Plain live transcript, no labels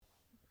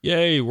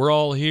Yay, we're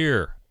all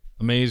here.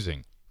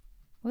 Amazing.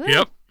 Woo.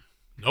 Yep.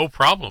 No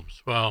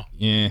problems. Well,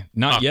 Yeah,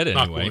 not yet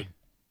anyway. wood.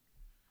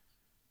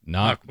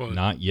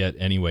 Not yet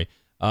anyway.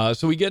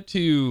 So we get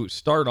to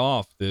start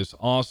off this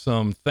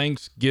awesome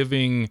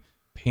Thanksgiving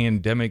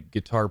pandemic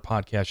guitar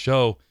podcast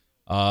show,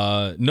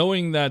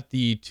 knowing that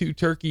the two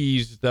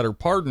turkeys that are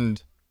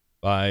pardoned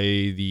by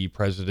the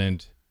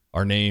president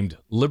are named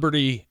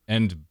Liberty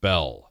and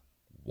Bell.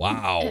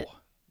 Wow.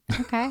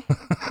 Okay.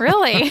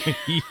 Really?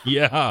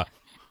 Yeah.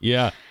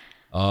 Pretty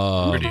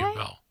Okay.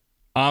 well.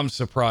 I'm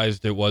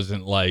surprised it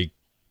wasn't like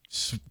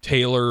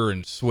Taylor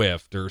and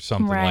Swift or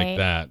something like Right.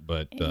 that,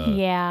 but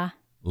Yeah.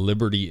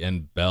 Liberty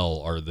and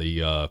Bell are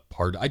the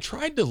part. I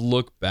tried to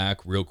look back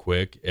real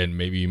quick, and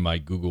maybe my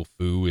Google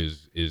foo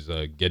is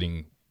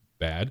getting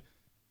bad.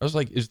 I was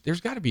like,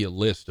 there's got to be a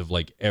list of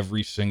like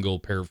every single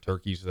pair of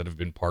turkeys that have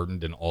been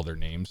pardoned and all their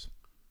names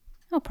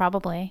Oh,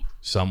 probably.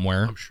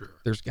 somewhere. I'm sure.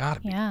 There's got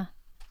to be. Yeah.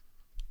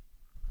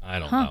 I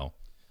don't Huh.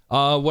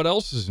 know. What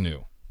else is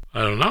new?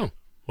 I don't know.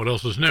 What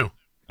else is new?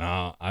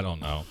 I don't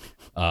know.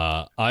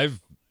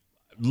 I've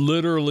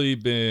literally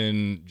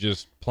been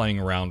just playing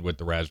around with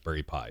the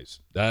Raspberry Pis.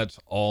 That's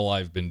all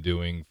I've been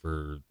doing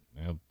for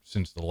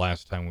since the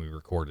last time we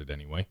recorded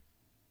anyway.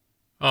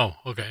 Oh,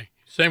 okay.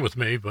 Same with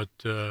me, but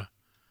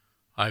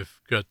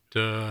I've got,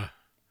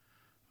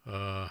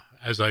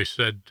 as I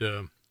said,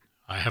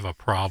 I have a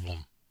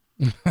problem.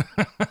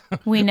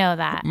 We know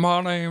that.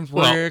 My name's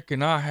Well- Rick,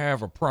 and I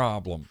have a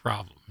problem.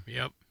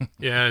 Yep.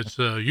 Yeah, it's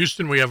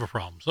Houston, we have a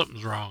problem.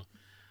 Something's wrong.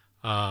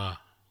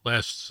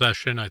 Last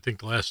session, I think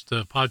the last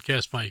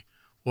podcast, my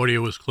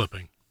audio was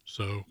clipping.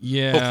 So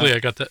Yeah. hopefully I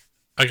got that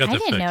I fixed.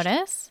 didn't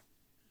notice.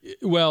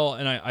 Well,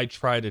 and I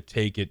try to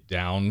take it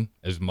down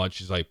as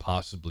much as I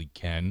possibly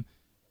can.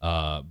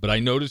 But I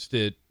noticed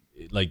it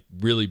like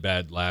really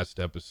bad last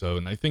episode.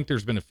 And I think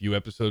there's been a few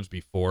episodes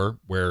before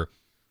where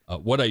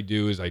what I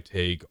do is I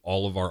take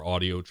all of our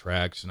audio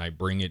tracks and I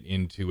bring it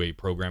into a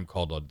program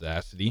called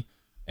Audacity,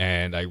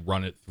 and I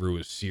run it through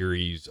a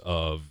series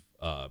of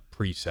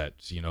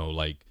presets,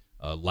 like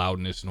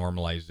loudness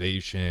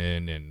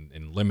normalization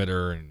and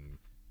limiter and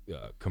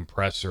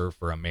compressor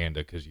for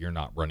Amanda, because you're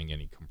not running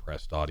any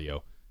compressed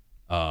audio.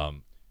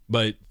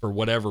 But for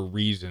whatever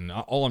reason,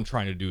 all I'm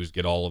trying to do is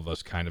get all of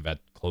us kind of at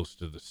close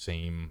to the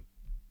same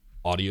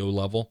audio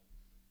level.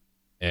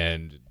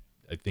 And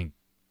I think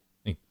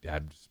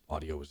Dad's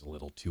audio was a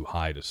little too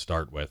high to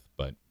start with,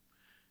 but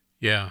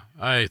Yeah,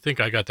 I think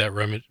I got that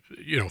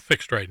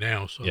fixed right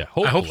now. So Yeah, I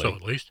hope so hopefully.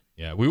 at least.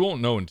 yeah, we won't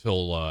know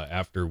until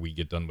after we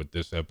get done with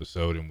this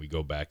episode and we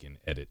go back and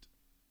edit.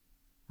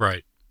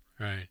 Right.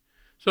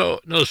 So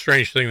another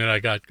strange thing that I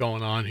got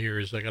going on here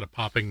is I got a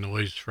popping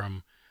noise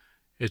from,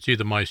 it's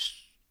either my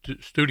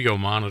studio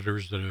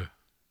monitors that are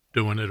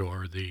doing it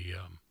or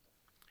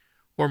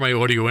or my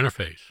audio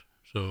interface.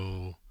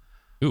 So,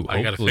 Ooh, I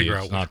gotta hopefully figure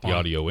it's out not which the one.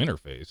 audio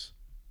interface.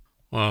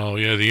 well,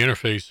 yeah, the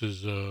interface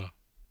is,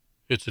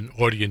 it's an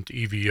Audient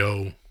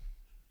EVO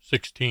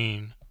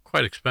 16,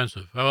 quite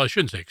expensive. Well, I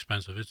shouldn't say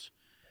expensive.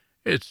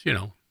 It's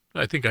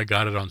I think I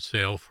got it on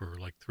sale for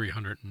like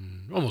 300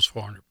 and almost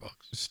 400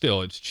 bucks.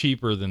 Still, it's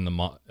cheaper than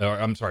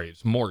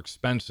it's more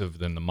expensive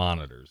than the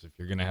monitors. If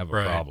you're going to have a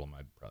Right. problem,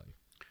 I'd probably.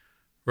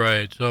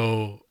 Right.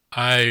 So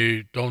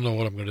I don't know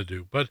what I'm going to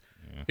do, but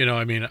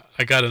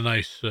I got a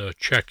nice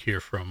check here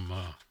from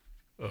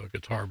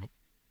Guitar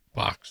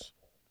Box.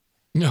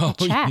 No.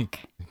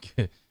 Check.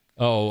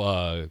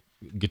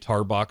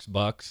 Guitar Box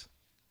Bucks.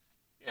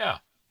 Yeah.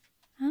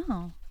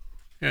 Oh.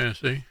 Yeah.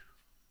 See.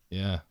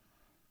 Yeah.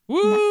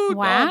 Woo! doggy.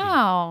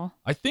 Wow.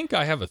 I think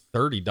I have a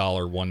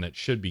 $30 one that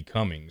should be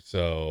coming.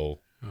 So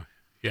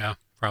Yeah.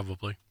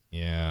 Probably.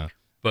 yeah.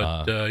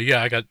 But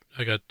I got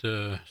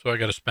so I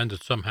got to spend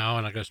it somehow,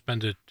 and I got to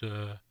spend it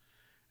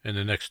in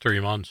the next 3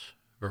 months,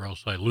 or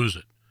else I lose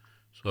it.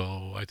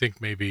 So I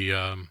think maybe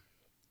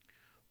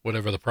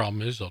whatever the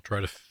problem is, I'll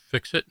try to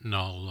fix it, and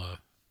I'll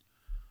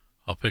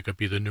pick up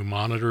either new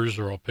monitors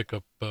or I'll pick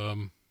up a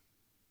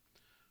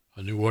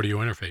new audio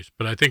interface.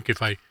 But I think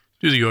if I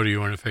do the audio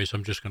interface,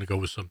 I'm just going to go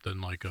with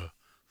something like a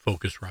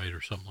Focusrite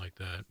or something like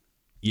that.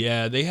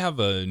 Yeah, they have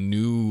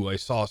I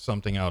saw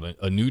something out,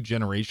 a new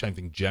generation, I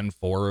think Gen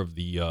 4 of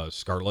the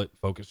Scarlett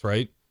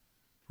Focusrite.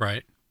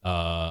 Right.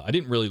 I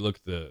didn't really look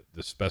at the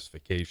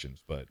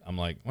specifications, but I'm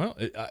like, well,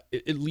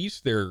 at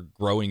least they're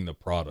growing the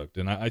product,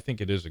 and I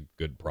think it is a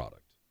good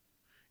product.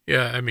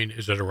 Yeah, I mean,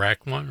 is it a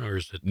rack one or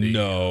is it the...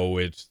 No,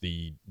 it's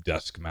the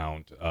desk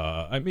mount.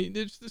 I mean,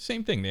 it's the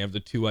same thing. They have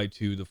the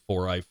 2i2, the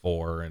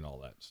 4i4, and all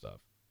that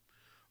stuff.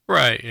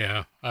 Right,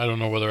 yeah. I don't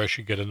know whether I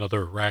should get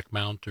another rack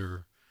mount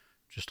or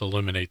just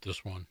eliminate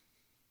this one.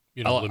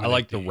 I eliminate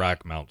like the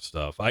rack mount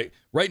stuff.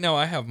 Right now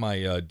I have my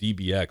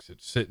DBX.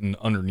 It's sitting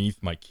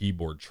underneath my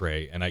keyboard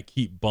tray, and I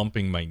keep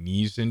bumping my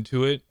knees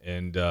into it,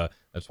 and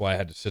that's why I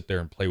had to sit there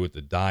and play with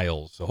the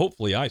dials. So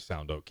hopefully I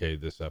sound okay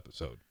this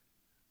episode.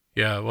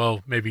 Yeah,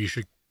 well, maybe you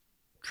should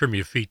trim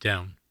your feet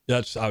down.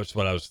 That's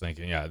what I was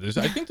thinking. Yeah,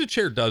 I think the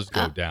chair does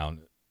go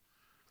down.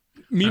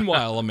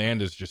 Meanwhile,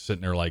 Amanda's just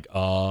sitting there like,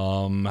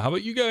 how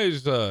about you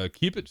guys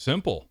keep it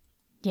simple?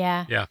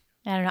 Yeah. Yeah.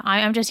 I don't know.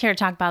 I'm just here to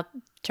talk about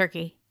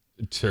turkey.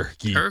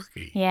 Turkey.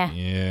 Turkey. Yeah.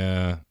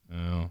 Yeah.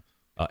 Oh.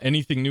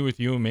 Anything new with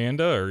you,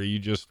 Amanda, or you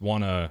just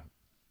want to?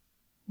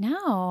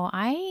 No,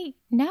 I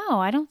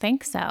don't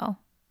think so.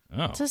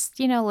 Oh, Just,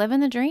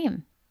 living the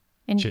dream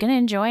and gonna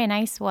enjoy a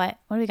nice, what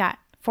do we got?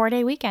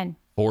 4-day weekend.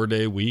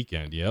 4-day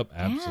weekend. Yep,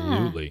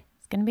 absolutely.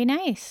 It's going to be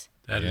nice.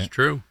 That is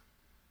true.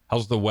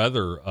 How's the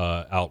weather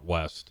out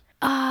west?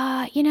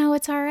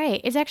 It's all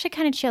right. It's actually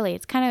kind of chilly.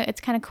 It's kind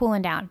of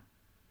cooling down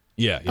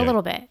Yeah, a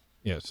little bit.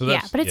 Yeah, so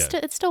that's but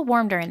it's still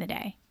warm during the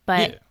day.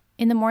 But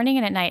in the morning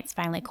and at night, it's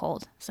finally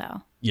cold.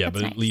 So yeah, that's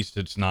but nice. at least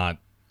it's not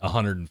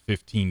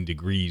 115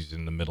 degrees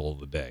in the middle of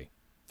the day.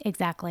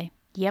 Exactly.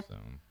 Yep. So.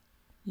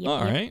 Yep.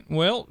 All right.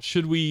 Well,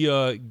 should we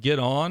get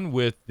on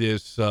with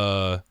this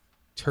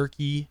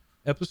turkey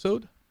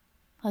episode?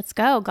 Let's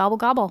go. Gobble,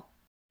 gobble.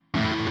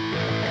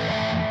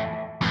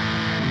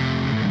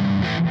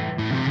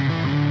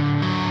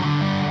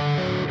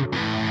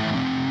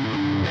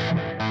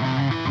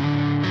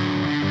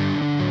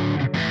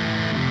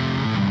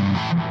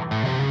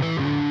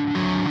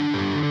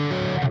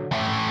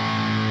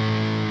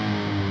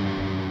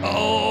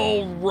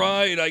 All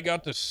right. I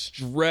got to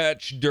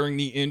stretch during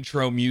the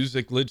intro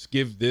music. Let's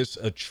give this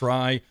a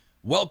try.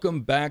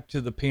 Welcome back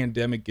to the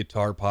Pandemic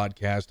Guitar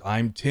Podcast.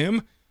 I'm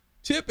Tim.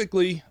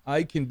 Typically,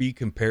 I can be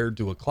compared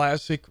to a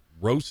classic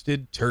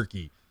roasted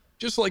turkey.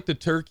 Just like the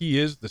turkey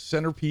is the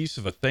centerpiece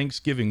of a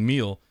Thanksgiving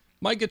meal,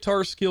 my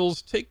guitar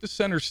skills take the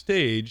center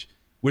stage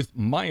with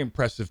my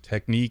impressive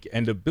technique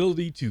and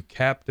ability to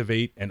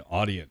captivate an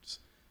audience.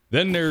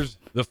 Then there's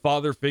the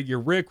father figure,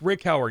 Rick.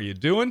 Rick, how are you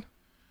doing?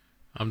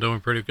 I'm doing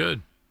pretty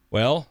good.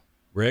 Well,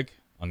 Rick,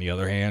 on the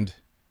other hand,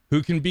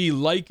 who can be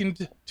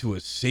likened to a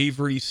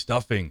savory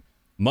stuffing.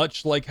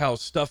 Much like how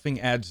stuffing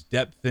adds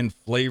depth and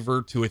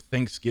flavor to a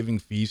Thanksgiving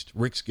feast,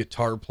 Rick's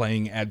guitar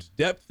playing adds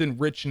depth and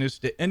richness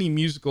to any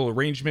musical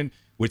arrangement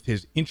with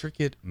his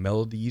intricate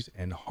melodies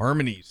and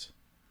harmonies.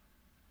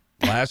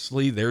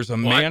 Lastly, there's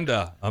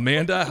Amanda.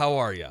 Amanda, how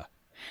are you?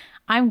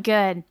 I'm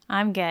good.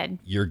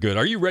 You're good.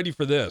 Are you ready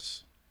for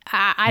this?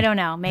 I don't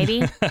know.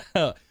 Maybe.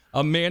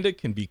 Amanda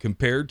can be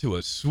compared to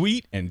a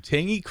sweet and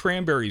tangy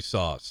cranberry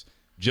sauce.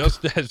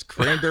 Just as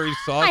cranberry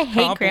sauce I hate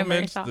cranberry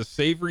complements sauce. the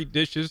savory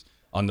dishes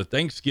on the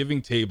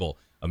Thanksgiving table,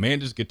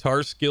 Amanda's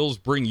guitar skills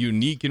bring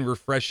unique and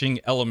refreshing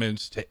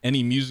elements to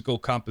any musical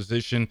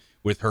composition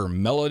with her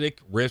melodic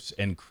riffs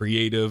and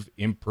creative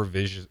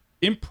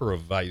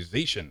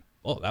improvisation.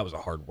 Oh, that was a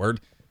hard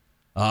word.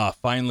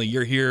 Finally,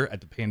 you're here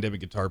at the Pandemic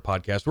Guitar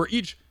Podcast, where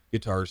each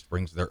guitarist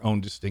brings their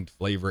own distinct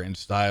flavor and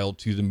style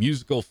to the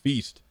musical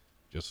feast,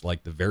 just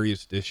like the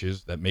various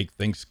dishes that make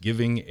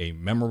Thanksgiving a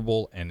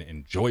memorable and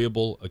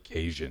enjoyable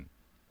occasion.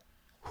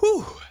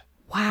 Whew.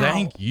 Wow.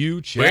 Thank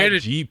you, Where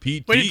did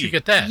ChatGPT. you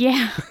get that?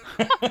 Yeah.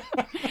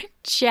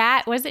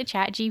 Was it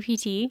Chat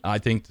GPT? I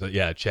think,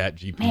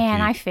 ChatGPT.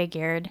 Man, I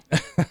figured.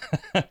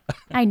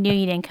 I knew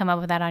you didn't come up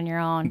with that on your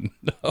own.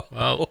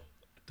 Well,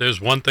 there's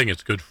one thing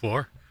it's good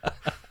for.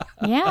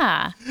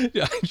 Yeah.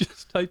 Yeah, I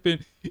just type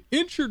in,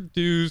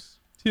 introduce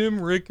Tim,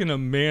 Rick, and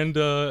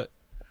Amanda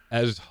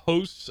as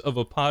hosts of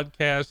a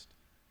podcast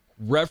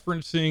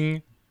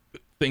referencing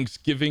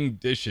Thanksgiving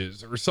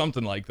dishes or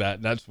something like that.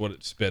 And that's what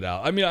it spit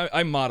out. I mean,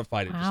 I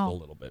modified it just a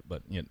little bit,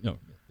 but there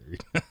you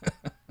go.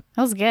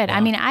 That was good. Wow.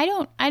 I mean, I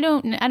don't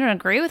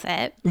agree with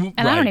it, and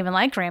I Right. don't even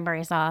like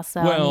cranberry sauce.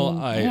 So Well,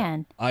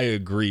 man. I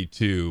agree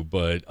too,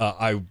 but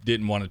I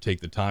didn't want to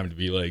take the time to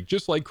be like,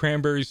 just like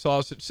cranberry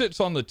sauce, it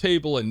sits on the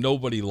table and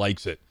nobody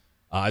likes it.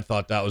 I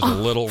thought that was a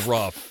little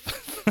rough.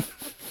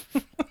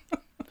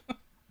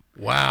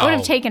 Wow. I would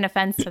have taken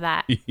offense to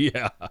that.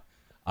 Yeah,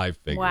 I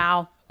figured.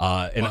 Wow.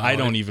 And Wow. I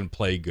don't even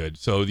play good.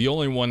 So the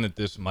only one that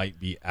this might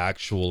be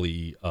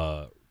actually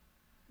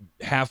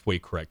halfway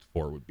correct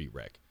for would be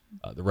Rick.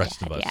 The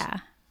rest of us, Yeah.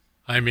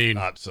 I mean,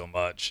 not so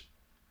much.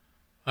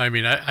 I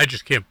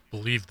just can't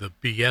believe the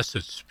BS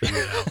that's spewed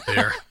out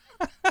there.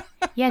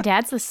 Yeah,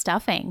 Dad's the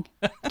stuffing.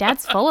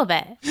 Dad's full of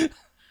it.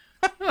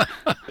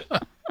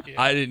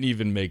 I didn't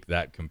even make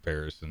that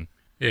comparison.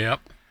 Yep.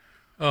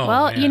 Oh,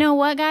 Well, man. you know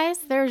what, guys?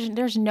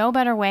 There's no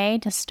better way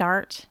to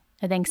start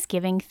a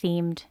Thanksgiving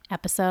themed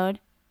episode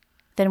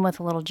than with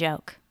a little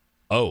joke.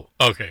 Oh,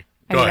 Okay.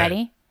 Are Go you ahead.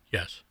 ready?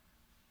 Yes.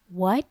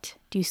 What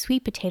do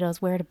sweet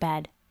potatoes wear to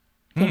bed?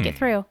 Think it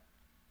through.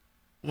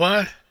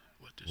 What?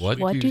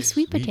 What do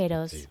sweet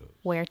potatoes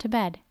wear to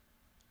bed?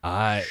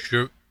 I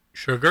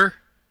Sugar?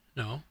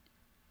 No.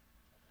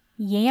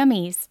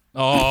 Yammies.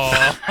 oh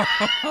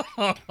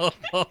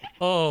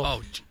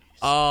Oh, jeez.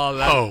 oh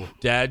that Oh.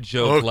 dad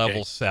joke Okay.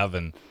 level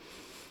 7.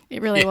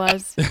 It really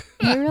was. It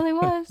really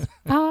was.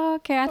 Oh,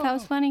 okay. I thought it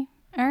was funny.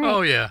 All right.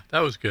 Oh, yeah.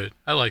 That was good.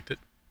 I liked it.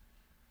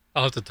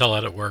 I'll have to tell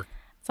that at work.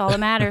 That's all that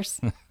matters.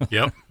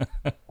 Yep.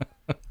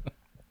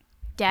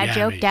 Dad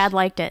joke. Yammies. Dad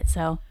liked it.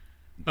 So,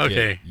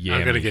 Okay. Yeah,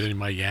 I'm going to yammies. get in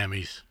my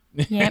yammies.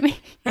 yammy.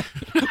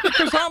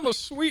 Because I'm a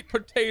sweet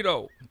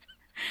potato.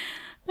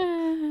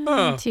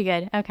 Too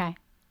good. Okay.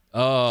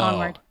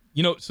 Onward.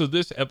 So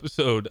this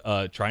episode,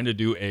 trying to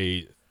do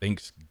a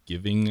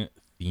Thanksgiving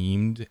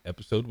themed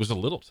episode was a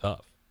little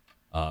tough.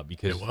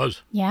 because It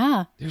was.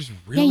 Yeah. there's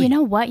really Yeah, you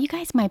know what? You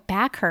guys, my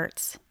back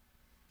hurts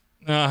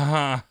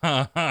carrying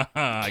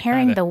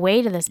the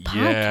weight of this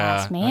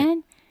podcast,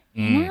 man.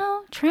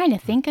 Trying to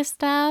think of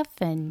stuff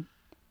and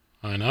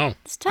I know.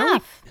 it's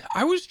tough.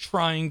 I was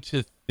trying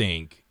to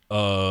think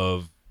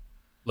of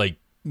like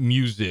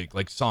music,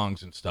 like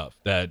songs and stuff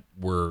that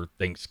were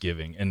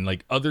Thanksgiving, and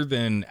like other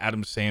than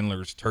Adam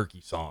Sandler's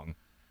Turkey Song,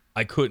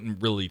 I couldn't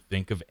really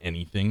think of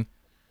anything.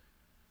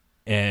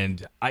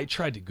 And I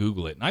tried to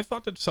Google it, and I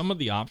thought that some of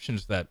the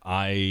options that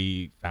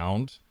I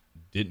found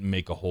didn't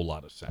make a whole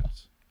lot of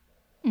sense.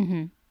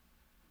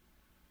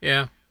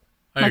 Yeah,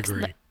 I Like,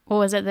 agree. what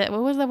was it?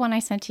 What was the one I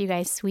sent to you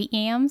guys? Sweet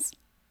yams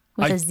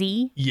with a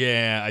Z?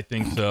 Yeah, I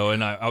think so.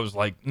 And I was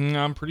like,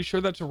 I'm pretty sure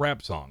that's a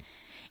rap song.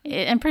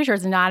 I'm pretty sure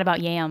it's not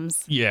about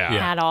yams Yeah.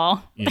 at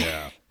all.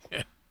 Yeah.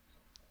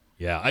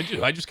 Yeah,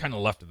 I just kind of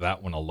left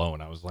that one alone.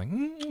 I was like,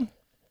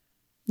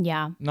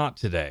 Yeah. not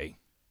today.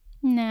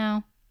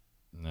 No.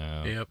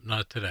 No. Yep,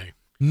 not today.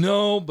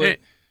 No, but Hey.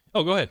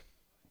 oh, go ahead.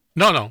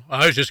 No.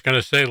 I was just going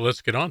to say,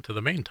 let's get on to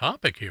the main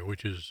topic here,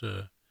 which is.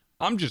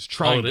 I'm just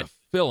trying Holiday. to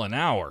fill an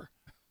hour.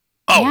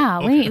 Oh, Yeah,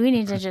 okay. we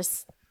need to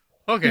just,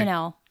 Okay.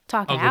 talk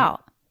I'll it go-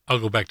 out. I'll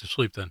go back to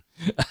sleep then.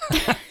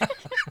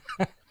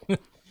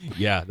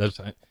 Yeah, that's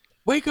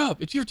wake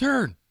up. It's your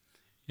turn.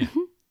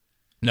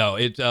 No,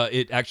 it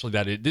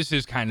actually this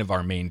is kind of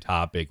our main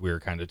topic. We were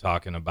kind of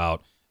talking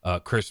about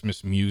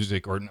Christmas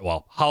music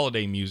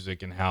holiday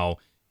music and how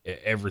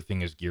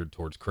everything is geared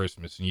towards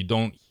Christmas, and you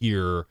don't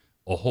hear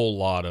a whole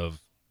lot of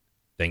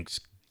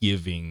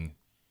Thanksgiving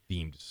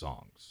themed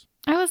songs.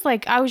 I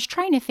was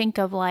trying to think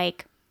of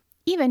like,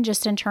 even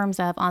just in terms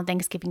of on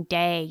Thanksgiving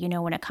Day,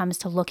 when it comes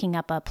to looking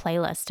up a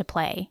playlist to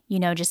play,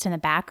 just in the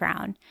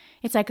background,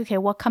 it's like, okay,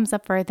 what comes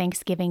up for a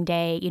Thanksgiving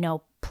Day,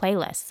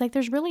 playlist? It's like,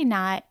 there's really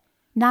not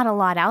a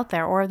lot out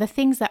there, or the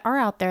things that are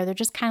out there, they're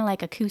just kind of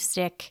like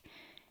acoustic,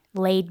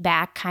 laid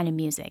back kind of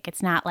music.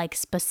 It's not like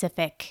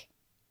specific,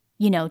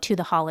 to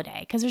the holiday,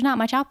 because there's not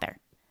much out there.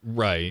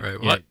 Right. Right,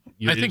 Yeah, well,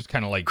 I it's think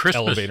kind of like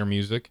Christmas- elevator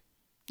music.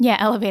 Yeah,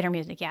 elevator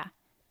music. Yeah.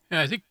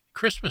 Yeah, I think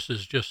Christmas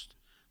is just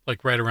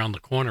like right around the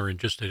corner and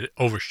just it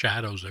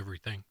overshadows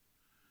everything.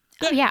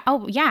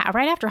 Oh yeah.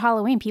 Right after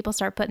Halloween, people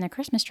start putting their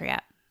Christmas tree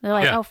up. They're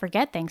like, Yeah. oh,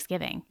 forget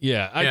Thanksgiving.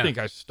 Yeah, I Yeah. think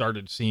I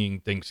started seeing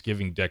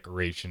Thanksgiving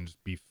decorations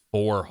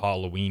before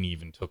Halloween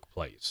even took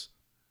place.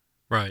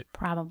 Right.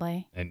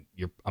 Probably. And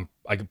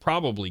I could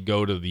probably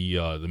go to the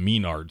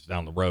Menards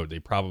down the road. They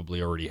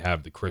probably already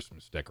have the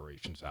Christmas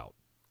decorations out.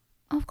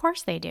 Of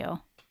course they do.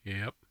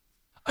 Yep.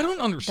 I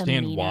don't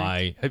understand Menards.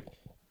 why.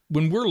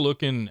 When we're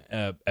looking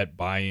at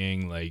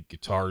buying like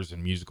guitars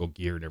and musical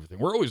gear and everything,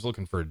 we're always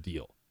looking for a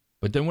deal.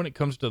 But then when it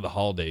comes to the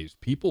holidays,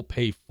 people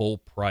pay full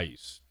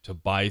price to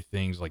buy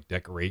things like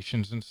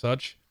decorations and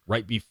such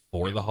right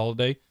before the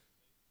holiday.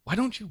 Why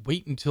don't you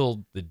wait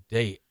until the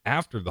day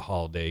after the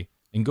holiday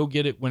and go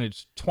get it when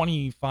it's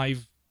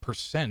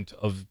 25%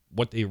 of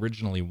what they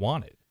originally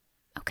wanted?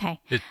 Okay.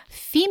 It-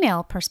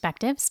 Female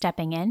perspective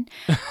stepping in.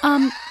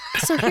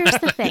 So here's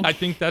the thing. I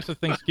think that's a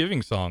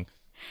Thanksgiving song.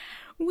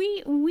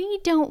 We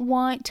don't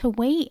want to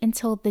wait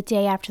until the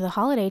day after the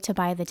holiday to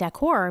buy the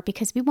decor,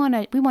 because we want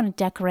to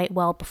decorate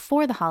well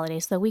before the holiday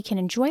so that we can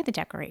enjoy the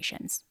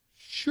decorations.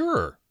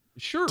 Sure.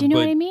 Do you know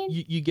what but I mean?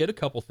 You get a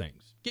couple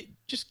things.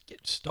 Just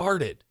get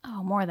started.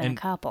 Oh, more than And-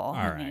 a couple. All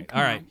I right, mean, all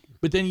come right. on.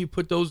 But then you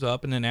put those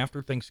up, and then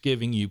after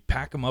Thanksgiving, you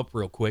pack them up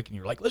real quick, and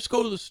you're like, let's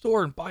go to the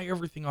store and buy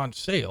everything on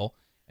sale.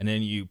 And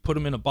then you put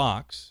them in a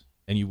box,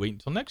 and you wait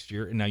until next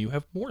year, and now you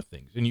have more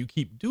things. And you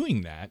keep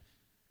doing that.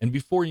 And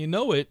before you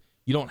know it,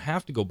 you don't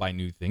have to go buy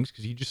new things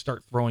because you just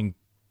start throwing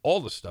all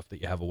the stuff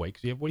that you have away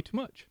because you have way too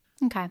much.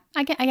 Okay.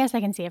 I guess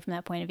I can see it from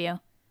that point of view.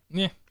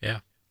 Yeah. Yeah.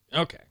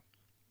 Okay.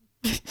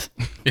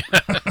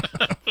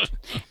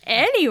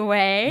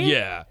 Anyway.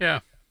 Yeah. Yeah.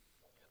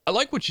 I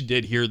like what you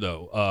did here,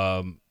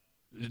 though.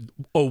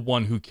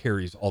 One who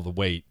carries all the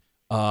weight.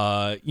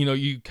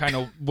 You kind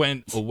of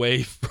went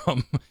away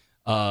from,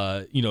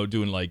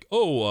 doing like,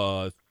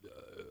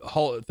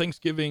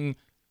 Thanksgiving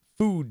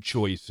food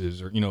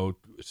choices or,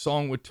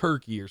 song with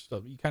turkey or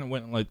stuff. You kind of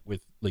went like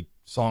with like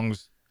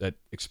songs that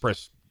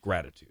express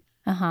gratitude.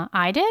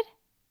 I did?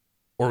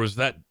 Or was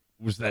that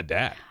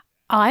Dad?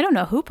 Oh, I don't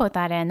know who put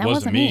that in. That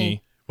wasn't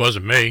me.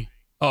 Wasn't me.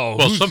 Oh,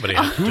 Well, somebody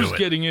had to do who's it.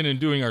 getting in and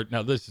doing our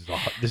now? This is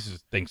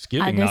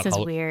Thanksgiving. This not is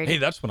Hol- weird. Hey,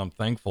 that's what I'm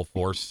thankful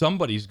for.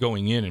 Somebody's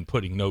going in and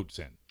putting notes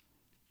in.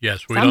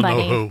 Yes, we don't Somebody.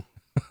 know who.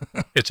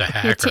 It's a Yeah,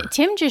 hacker.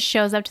 Tim just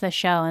shows up to the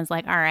show and is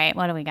like, all right,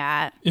 what do we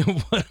got?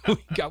 What we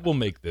got, we'll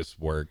make this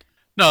work.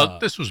 No,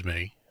 this was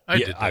me. I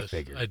yeah, did this. I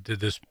figured. I did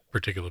this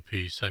particular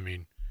piece. I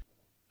mean,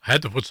 I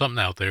had to put something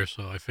out there,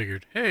 so I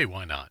figured, hey,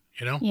 why not?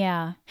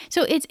 Yeah.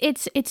 So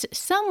it's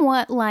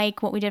somewhat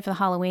like what we did for the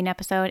Halloween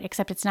episode,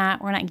 except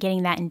we're not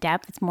getting that in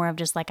depth. It's more of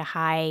just like a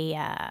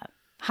high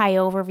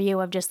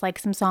overview of just like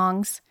some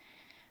songs,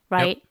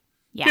 right?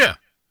 Yeah. Yeah.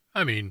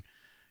 I mean,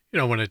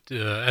 when it,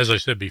 as I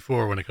said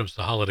before, when it comes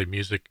to holiday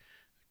music,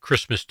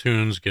 Christmas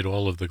tunes get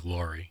all of the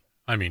glory.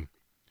 I mean,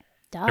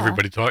 Duh.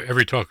 everybody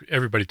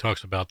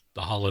talks about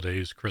the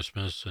holidays,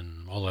 Christmas,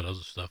 and all that other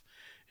stuff.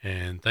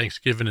 and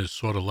Thanksgiving is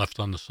sort of left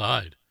on the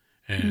side.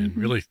 And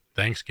really,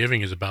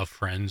 Thanksgiving is about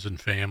friends and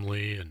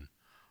family and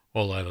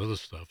all that other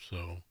stuff.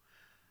 So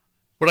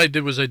what I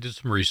did was I did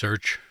some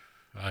research.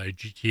 I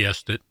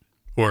GTS'd it,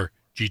 or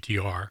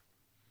GTR,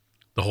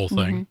 the whole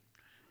thing.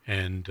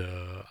 And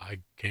I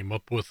came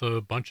up with a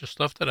bunch of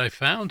stuff that I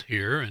found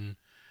here, and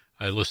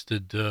I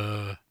listed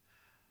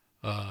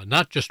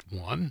not just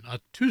one,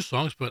 not two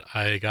songs, but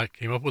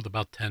came up with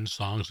about 10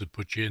 songs that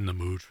put you in the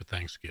mood for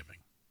Thanksgiving.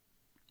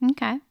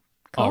 Okay.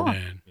 Cool.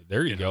 And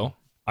There you go.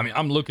 I mean,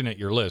 I'm looking at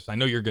your list. I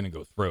know you're going to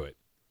go through it,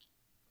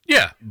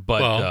 yeah,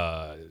 but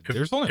well,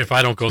 there's only if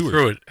I don't go two or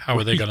through it, how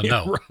are they going to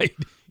Yeah, know? Right.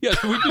 Yeah,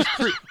 so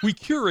we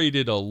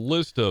curated a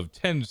list of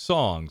 10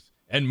 songs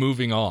and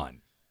moving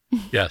on.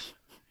 Yes,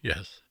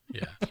 yeah.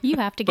 You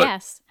have to But-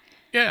 guess.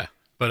 Yeah,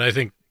 but I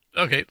think,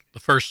 okay, the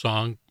first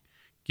song,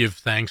 Give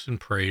Thanks and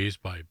Praise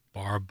by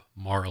Barb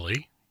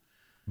Marley.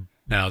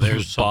 Now,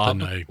 there's Bob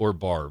something or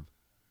Barb.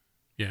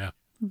 yeah,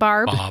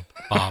 Barb. Bob.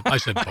 I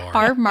said Barb.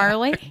 Barb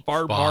Marley.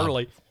 Barb Bob.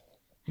 Marley.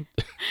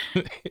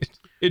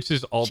 It's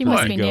his alter She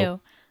must be ego.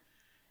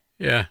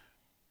 new. Yeah.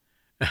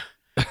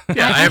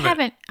 Yeah,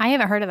 I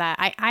haven't heard of that.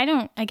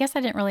 I guess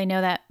I didn't really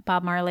know that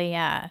Bob Marley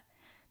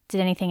did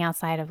anything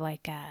outside of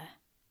like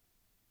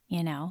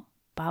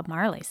Bob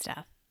Marley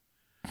stuff.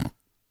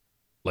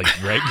 Like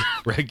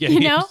reggae You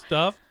know? and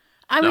stuff.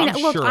 I mean, I'm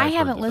look, sure I I've heard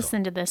haven't this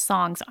listened to this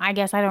song, so I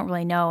guess I don't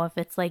really know if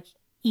it's like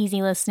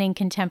easy listening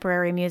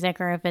contemporary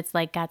music or if it's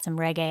like got some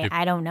reggae.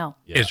 I don't know.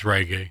 Yeah. It's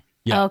reggae.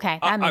 Yeah. Okay,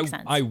 that makes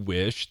sense. I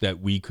wish that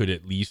we could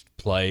at least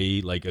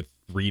play like a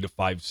 3 to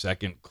 5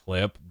 second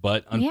clip,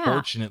 but Yeah.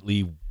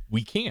 unfortunately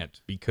we can't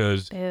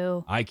because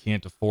Boo. I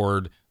can't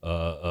afford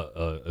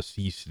a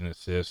cease and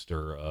assist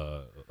or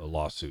a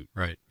lawsuit.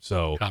 Right.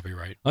 So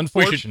Copyright.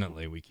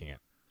 unfortunately we can't.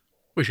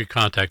 We should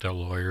contact our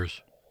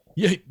lawyers.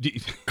 Yeah, we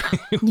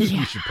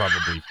Yeah. should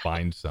probably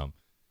find some.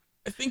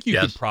 I think you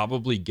Yes. could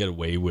probably get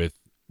away with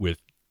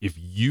if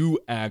you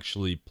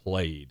actually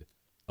played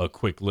a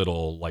quick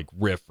little like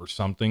riff or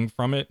something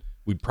from it,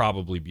 we'd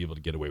probably be able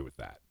to get away with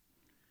that.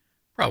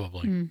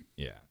 Probably.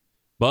 Yeah.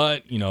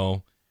 But,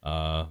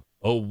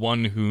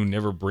 one who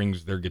never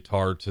brings their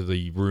guitar to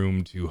the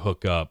room to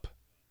hook up.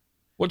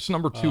 What's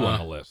number 2 on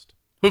the list?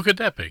 Who could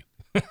that be?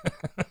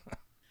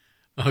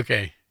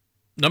 Okay.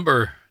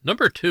 Number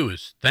 2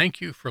 is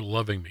Thank You for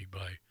Loving Me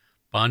by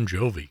Bon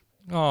Jovi.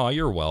 Oh,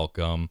 you're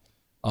welcome.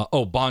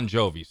 Bon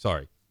Jovi,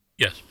 sorry.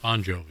 Yes,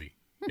 Bon Jovi.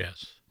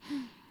 Yes.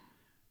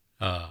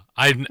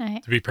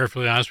 To be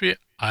perfectly honest with you,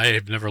 I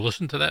have never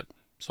listened to that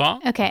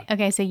song.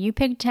 Okay, so you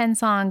picked 10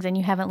 songs and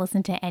you haven't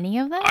listened to any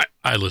of them?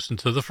 I listened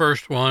to the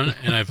first one,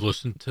 and I've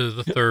listened to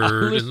the third I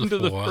and listened the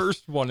to fourth. the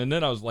first one, and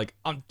then I was like,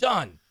 I'm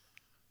done.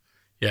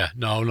 Yeah,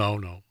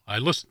 no. I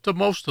listened to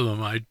most of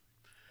them.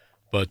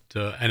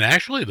 And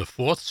actually, the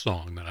fourth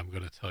song that I'm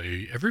going to tell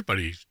you,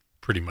 everybody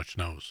pretty much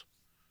knows.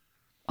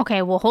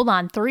 Okay, well, hold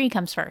on. 3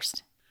 comes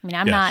first. I mean,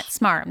 I'm Yes. not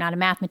smart. I'm not a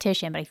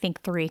mathematician, but I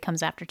think 3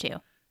 comes after 2.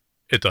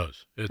 It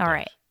does. All does.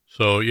 right.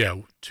 So, yeah,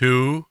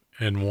 2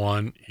 and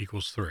 1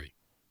 equals 3.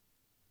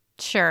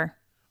 Sure.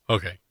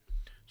 Okay.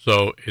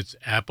 So, it's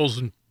Apples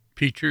and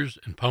Peaches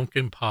and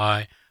Pumpkin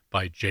Pie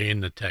by Jay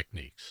and the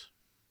Techniques.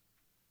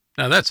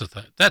 Now, that's a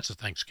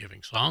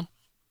Thanksgiving song.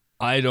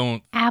 I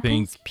don't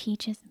Apples, think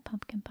peaches, and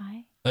pumpkin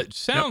pie. it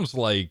sounds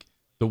like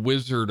the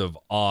Wizard of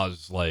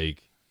Oz.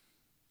 Like,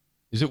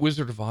 is it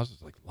Wizard of Oz?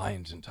 It's like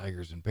lions and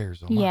tigers and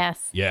bears. Oh my.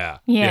 Yes. Yeah.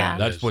 Yeah. It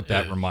That's is, what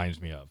that it is.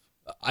 reminds me of.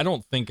 I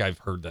don't think I've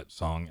heard that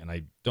song, and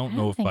I don't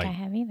know if think I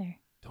have either.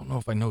 don't know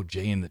if I know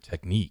Jay and the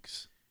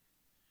Techniques.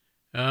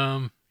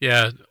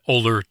 Yeah,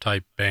 older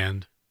type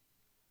band.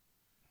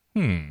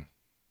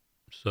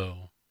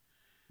 So,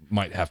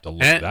 Might have to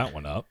look And- that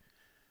one up.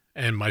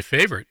 and my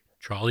favorite,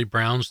 Charlie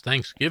Brown's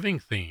Thanksgiving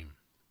theme.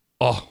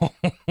 Oh,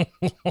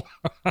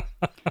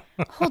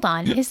 Hold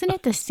on. Isn't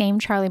it the same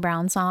Charlie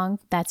Brown song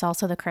that's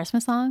also the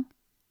Christmas song?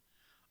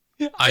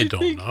 I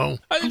don't know.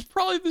 It's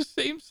probably the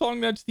same song.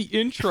 That's the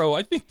intro.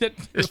 I think that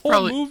the It's whole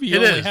probably- movie it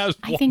only is. has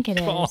I one think it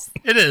song. is.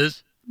 It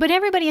is. But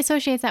everybody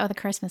associates that with a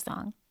Christmas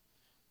song,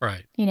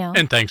 Right. you know?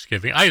 And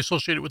Thanksgiving. I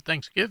associate it with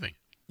Thanksgiving.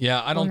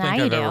 Yeah, I don't Well, think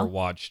now I've you ever do.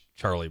 watched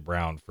Charlie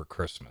Brown for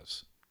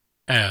Christmas.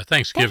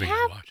 Thanksgiving, They I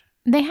have- watch.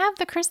 They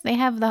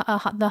have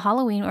the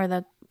Halloween or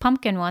the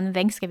pumpkin one, the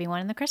Thanksgiving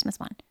one, and the Christmas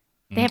one.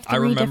 They have 3 I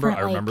remember different,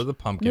 I remember like, the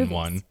pumpkin movies.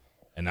 one,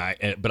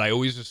 but I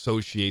always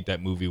associate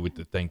that movie with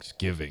the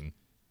Thanksgiving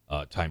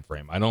time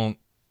frame. I don't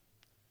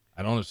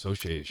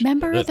associate.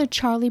 Remember it. the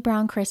Charlie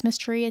Brown Christmas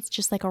tree? It's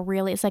just like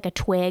it's like a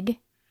twig,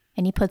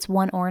 and he puts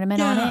one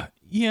ornament on it.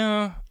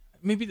 Yeah.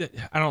 Maybe that.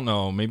 I don't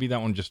know. Maybe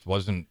that one just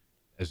wasn't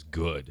as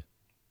good.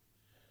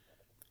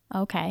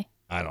 Okay.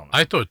 I don't know.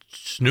 I thought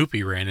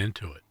Snoopy ran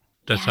into it.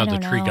 That's Yeah, I how the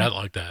don't tree know. got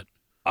like that.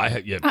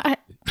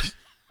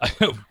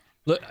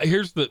 Look,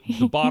 here's the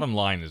bottom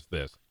line is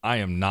this: I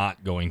am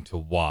not going to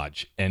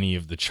watch any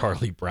of the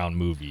Charlie Brown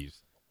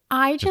movies.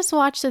 I just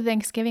watched the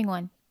Thanksgiving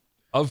one.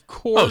 Of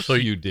course, so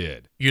you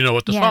did. You know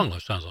what the Yeah. song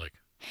list sounds like.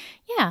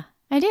 Yeah,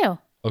 I do.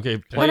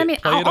 Okay, But I mean,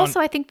 play it also,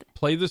 on, I think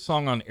play the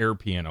song on air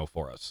piano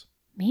for us.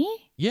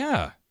 me.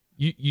 Yeah,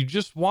 You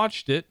just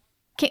watched it.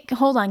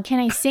 Hold on. Can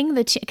I sing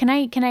the can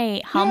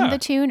I hum the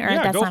tune, or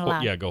yeah, that's go not for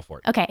allowed? it. Yeah, go for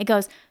it. Okay, it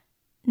goes.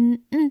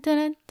 Isn't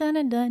that it?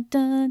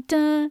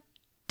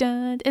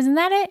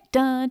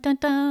 Dun, dun,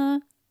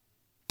 dun.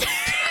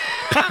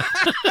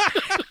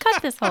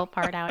 Cut this whole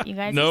part out, you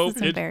guys. No, This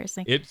is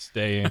embarrassing. It's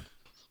staying.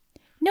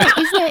 No,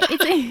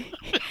 isn't it?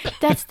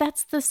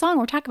 That's the song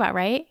we're talking about,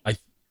 right?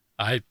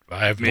 I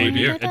have no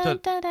Maybe. idea.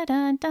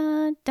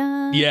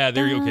 Yeah,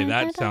 there you go. Okay,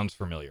 that sounds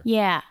familiar.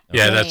 Yeah.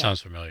 Yeah, Yeah, that yeah.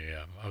 sounds familiar.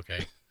 Yeah.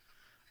 Okay.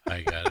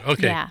 I got it.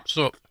 Okay. Yeah.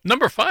 So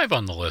number 5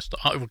 on the list.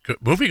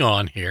 Moving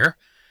on here.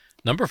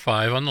 Number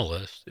 5 on the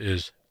list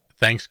is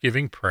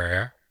Thanksgiving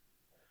Prayer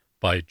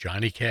by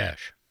Johnny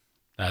Cash.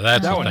 Now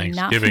that's That a one,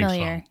 not Thanksgiving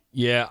familiar. song.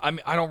 Yeah, I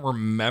mean, I don't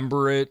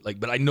remember it,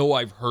 but I know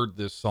I've heard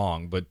this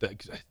song, but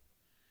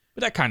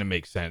that kind of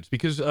makes sense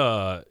because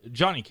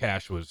Johnny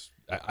Cash was,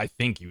 I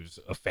think he was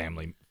a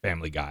family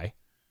guy,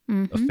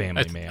 a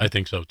family man. I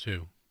think so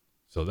too.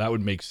 So that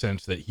would make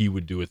sense that he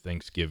would do a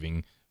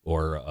Thanksgiving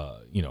or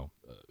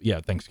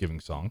Thanksgiving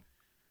song.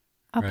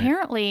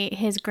 Apparently,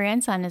 his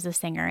grandson is a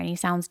singer, and he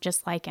sounds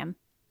just like him.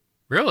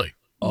 Really?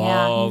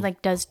 Yeah, he Of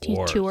like does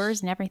course.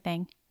 tours and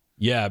everything.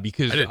 Yeah,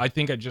 because I didn't- I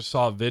think I just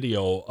saw a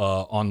video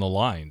on the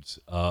lines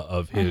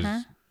of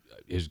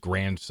his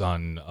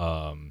grandson.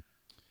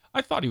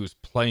 I thought he was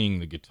playing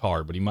the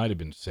guitar, but he might have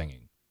been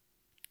singing.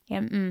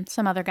 Yeah,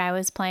 some other guy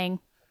was playing.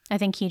 I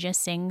think he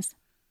just sings.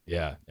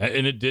 Yeah,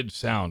 and it did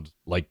sound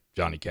like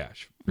Johnny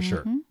Cash for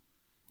sure.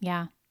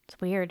 Yeah, it's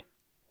weird.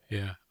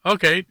 Yeah.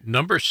 Okay.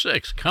 Number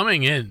 6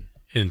 coming in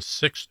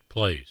 6th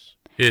place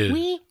is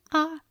We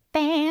are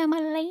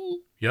family.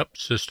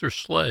 Sister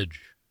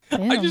Sledge. I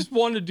Boom. just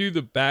want to do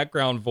the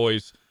background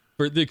voice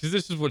for because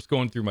this is what's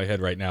going through my head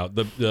right now.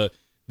 The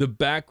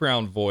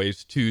background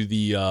voice to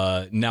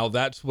the now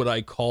that's what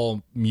I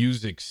call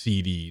music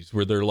CDs,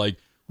 where they're like,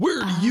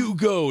 where do you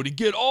go to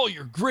get all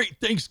your great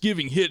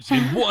Thanksgiving hits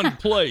in one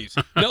place?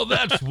 Now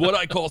that's what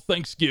I call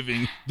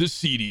Thanksgiving, the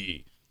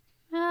CD.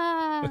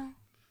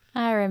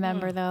 I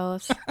remember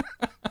those.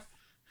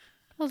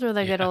 Those were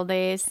the good old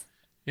days.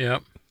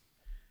 Yep.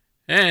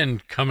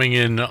 And coming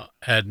in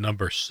at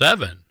number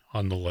 7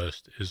 on the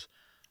list is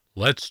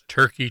Let's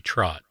Turkey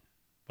Trot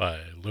by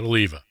Little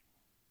Eva.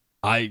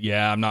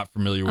 I'm not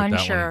familiar with that one.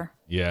 Unsure.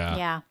 Yeah.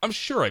 Yeah. I'm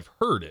sure I've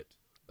heard it.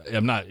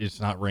 It's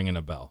not ringing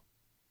a bell.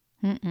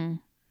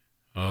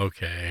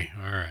 Okay.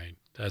 All right.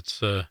 That's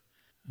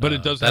But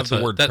it does have that's the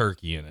a- word that-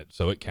 turkey in it,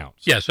 so it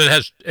counts. Yes, it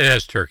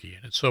has turkey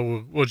in it.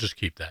 So we'll just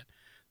keep that.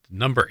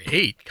 Number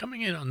 8,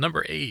 coming in on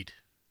number 8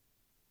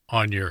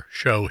 on your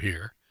show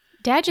here.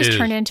 Dad just Is-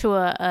 turned into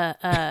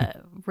a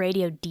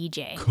radio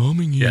DJ.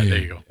 Coming Yeah, in there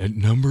you go. at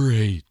number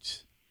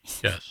 8.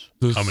 Yes.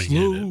 The coming in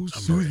at slow, number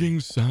soothing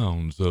 8.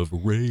 sounds of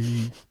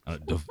Ray.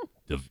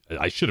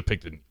 I should have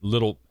picked a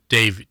little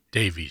Davies. Ray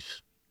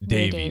Davies.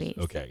 Davies.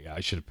 Okay, yeah, I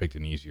should have picked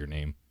an easier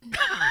name.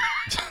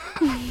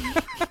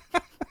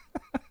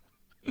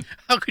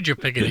 How could you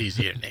pick an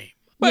easier name?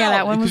 Yeah,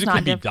 that one was because not it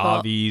could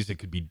difficult. be Davies, it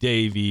could be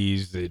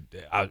Davies.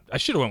 I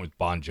should have went with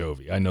Bon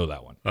Jovi. I know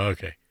that one.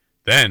 Okay.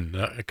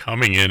 Then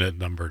coming in at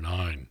number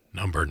 9.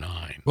 Number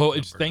 9. Well,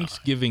 it's Number 9.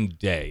 Thanksgiving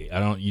Day.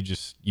 You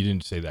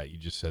didn't say that. You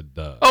just said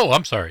Oh,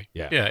 I'm sorry.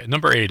 Yeah. Yeah.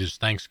 Number 8 is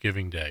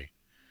Thanksgiving Day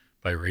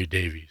by Ray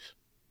Davies.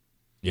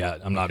 yeah.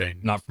 I'm Okay.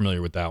 not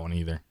familiar with that one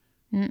either.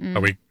 Are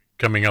we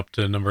coming up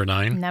to number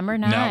 9? Number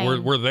 9. Now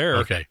we're there.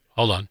 Okay.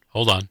 Hold on.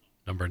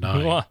 Number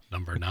 9. What?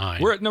 Number 9.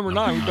 We're at number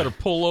 9. We better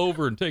pull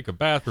over and take a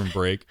bathroom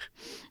break.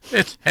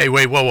 Hey,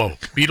 wait, whoa.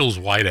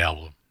 Beatles White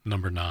Album.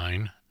 Number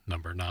 9.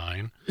 Number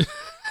 9.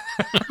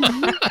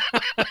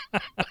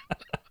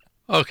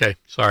 Okay,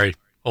 sorry.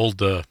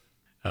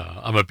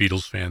 I'm a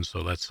Beatles fan,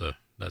 so that's a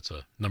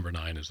number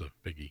 9 is a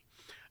biggie.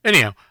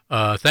 Anyhow,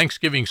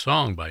 Thanksgiving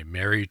Song by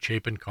Mary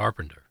Chapin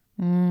Carpenter.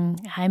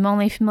 I'm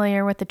only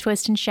familiar with the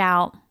Twist and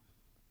Shout.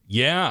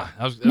 Yeah.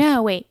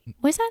 No, wait.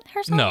 Was that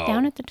her song? No.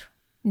 Down at the...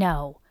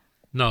 No.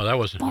 No, that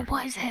wasn't What her.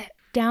 was it?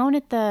 Down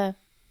at the...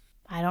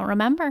 I don't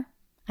remember.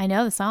 I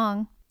know the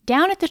song.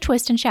 Down at the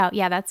Twist and Shout.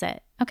 Yeah, that's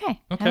it.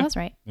 Okay. Okay. That was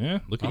right. Yeah.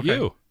 Look at Okay.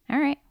 you. All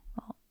right.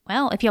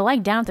 Well, if you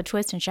like Down at the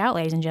Twist and Shout,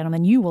 ladies and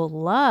gentlemen, you will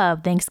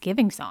love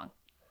Thanksgiving Song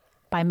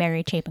by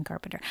Mary Chapin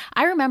Carpenter.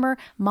 I remember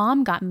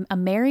Mom got a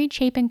Mary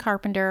Chapin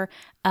Carpenter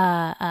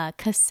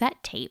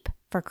cassette tape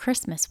for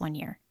Christmas one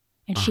year,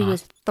 and she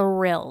was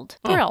thrilled.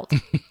 Thrilled.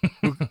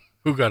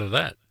 Who got her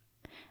that?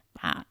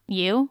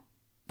 You?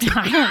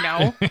 I don't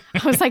know.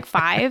 I was like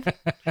 5. I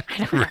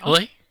don't know.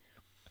 Really?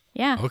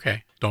 Yeah.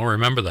 Okay. Don't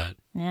remember that.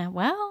 Yeah.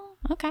 Well,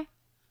 okay.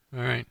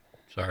 All right.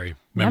 Sorry.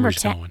 Number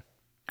Memory's 10. going.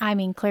 I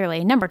mean,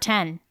 clearly, number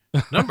 10.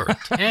 Number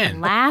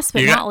 10. Last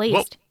but You not got-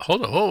 least. Whoa,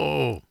 hold on.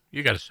 Oh,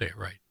 you got to say it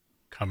right.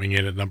 Coming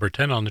in at number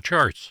 10 on the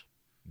charts.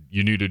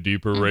 You need a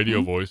deeper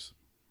radio voice.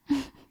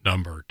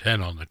 Number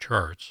 10 on the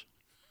charts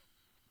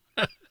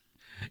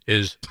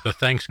is the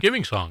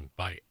Thanksgiving Song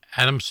by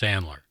Adam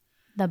Sandler.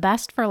 The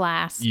best for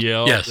last.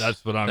 Yeah, Yes,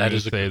 that's what I'm that going to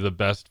is a say. good- The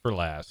best for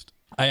last.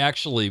 I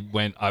actually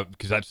went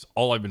because that's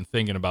all I've been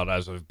thinking about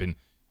as I've been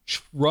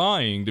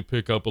trying to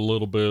pick up a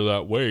little bit of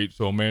that weight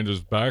so Amanda's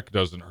back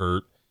doesn't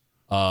hurt.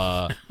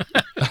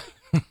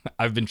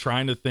 I've been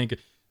trying to think.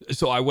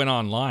 So I went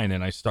online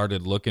and I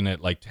started looking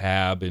at like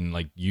Tab and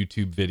like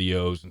YouTube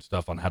videos and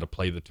stuff on how to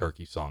play the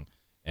turkey song.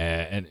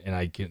 And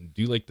I can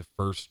do like the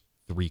first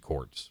 3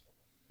 chords,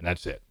 and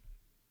that's it.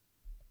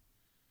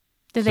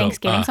 The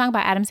Thanksgiving song by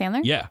Adam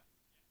Sandler? Yeah.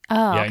 Oh,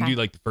 Yeah, okay. I can do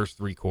like the first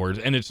 3 chords,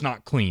 and it's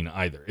not clean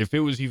either. If it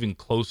was even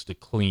close to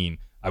clean,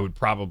 I would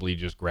probably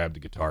just grab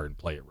the guitar and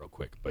play it real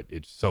quick. But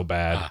it's so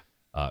bad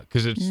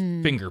because it's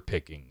finger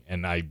picking,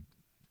 and I'm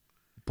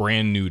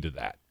brand new to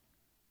that.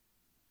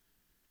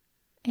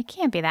 It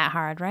can't be that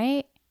hard,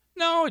 right?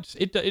 No,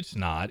 it's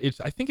not.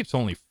 I think it's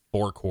only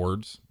 4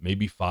 chords,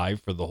 maybe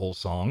 5 for the whole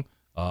song.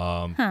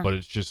 But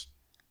it's just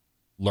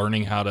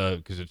learning how to,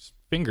 because it's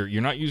finger.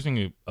 You're not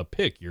using a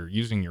pick. You're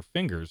using your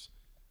fingers,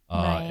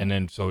 Right. and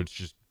then so it's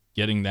just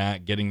getting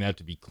that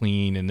to be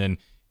clean. And then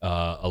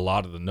a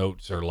lot of the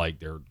notes are like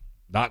they're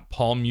not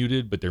palm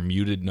muted, but they're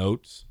muted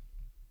notes.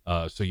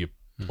 So you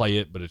play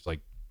it, but it's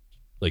like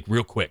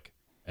real quick,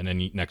 and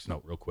then next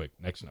note, real quick,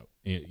 next note.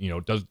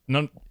 It does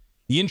none.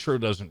 The intro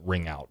doesn't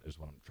ring out, is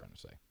what I'm trying to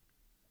say.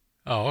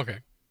 Oh, okay.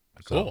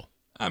 So, Cool.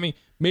 I mean,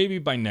 maybe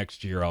by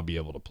next year I'll be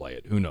able to play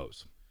it. Who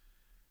knows?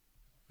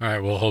 All right,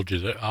 we'll hold you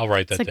there. I'll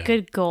write that It's a down.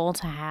 good goal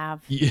to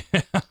have. Yeah.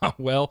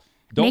 Well,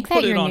 don't Make put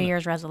that it your on. New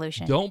Year's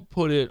resolution. Don't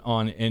put it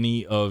on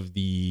any of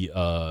the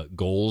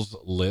goals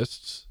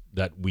lists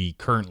that we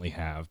currently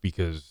have,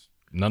 because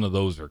none of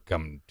those are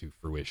coming to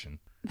fruition.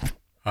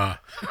 All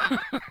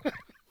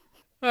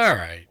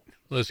right,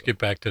 let's get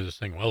back to this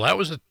thing. Well, that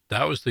was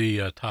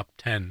the top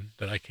 10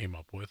 that I came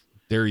up with.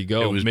 There you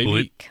go. It was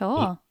Maybe.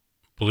 Cool.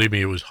 Believe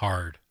me, it was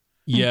hard.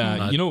 Yeah,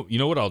 Mhm. you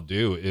know what I'll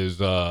do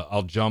is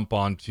I'll jump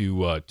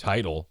onto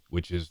Tidal,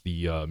 which is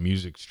the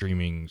music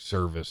streaming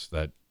service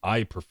that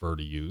I prefer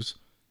to use.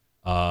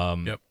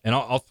 Yep. And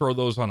I'll throw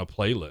those on a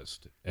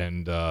playlist.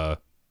 And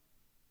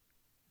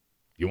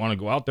you want to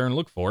go out there and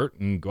look for it,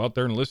 and go out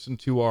there and listen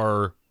to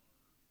our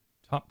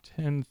top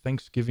 10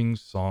 Thanksgiving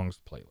songs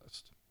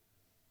playlist.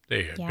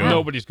 There you Yeah. go.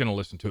 Nobody's going to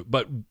listen to it,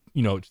 but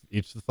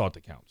it's the thought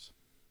that counts.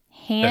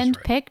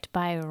 Handpicked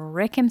by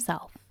Rick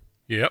himself.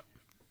 Yep.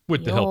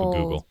 With the The help of old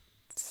Google.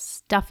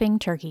 Stuffing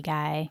turkey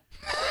guy.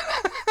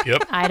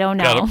 Yep. I don't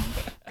Got know. 'em.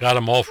 Got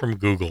them all from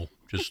Google.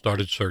 Just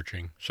started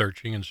searching.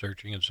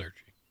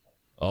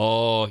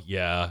 Oh,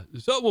 yeah.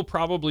 So we'll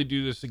probably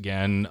do this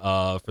again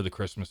for the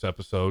Christmas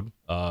episode.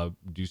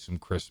 Do some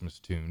Christmas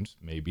tunes,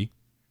 maybe.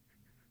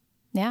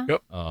 Yeah.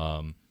 Yep.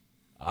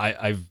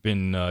 I've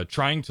been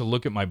trying to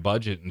look at my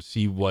budget and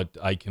see what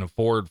I can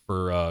afford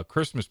for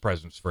Christmas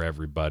presents for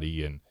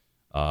everybody. And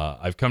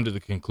I've come to the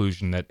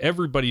conclusion that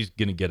everybody's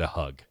going to get a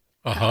hug.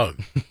 A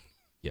hug.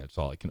 Yeah, it's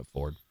all I can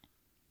afford.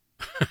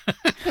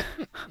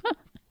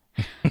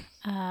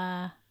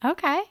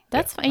 Okay.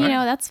 That's fine.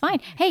 That's fine.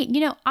 Hey,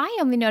 I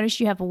only noticed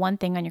you have one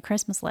thing on your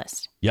Christmas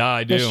list Yeah,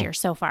 I do. this year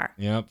so far.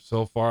 Yep.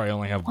 So far, I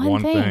only have One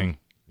one thing. thing.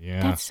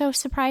 Yeah. That's so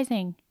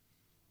surprising.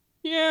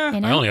 Yeah.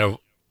 You know?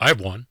 I have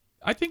one.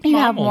 I think You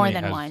Mom have more only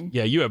than has- one.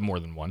 Yeah, you have more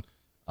than one.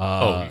 You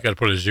got to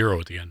put a 0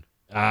 at the end.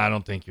 I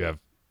don't think you have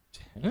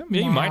 10.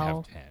 Maybe you might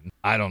No. have 10.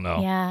 I don't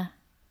know. Yeah.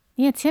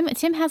 Yeah.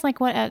 Tim has like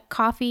a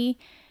coffee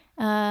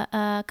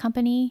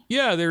company.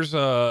 Yeah, there's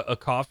a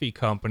coffee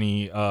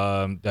company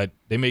that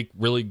they make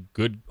really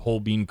good whole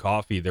bean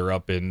coffee. They're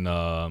up in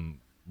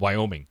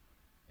Wyoming,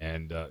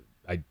 and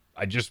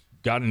I just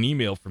got an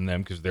email from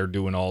them because they're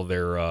doing all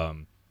their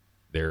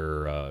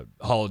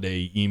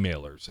holiday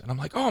emailers, and I'm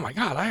like, oh my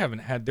god, I haven't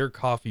had their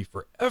coffee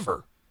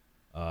forever.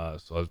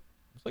 So I was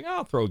like,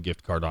 I'll throw a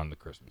gift card on the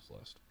Christmas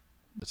list.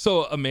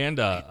 So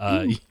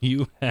Amanda,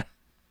 you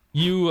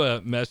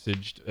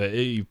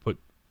messaged, you put,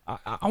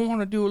 I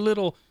want to do a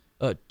little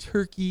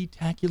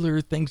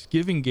turkey-tacular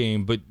Thanksgiving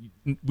game, but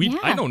Yeah.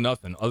 I know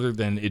nothing other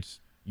than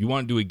you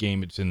want to do a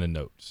game, it's in the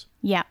notes.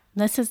 Yeah.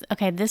 This is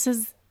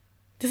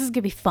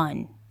gonna be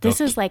fun. This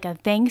is like a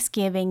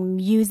Thanksgiving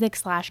music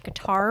 /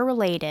 guitar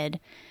related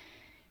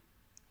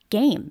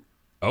game.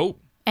 Oh,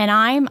 And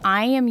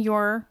I am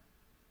your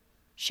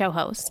show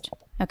host.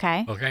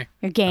 Okay. Okay.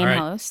 Your game All right.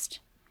 host.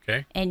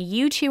 Okay. And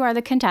you two are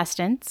the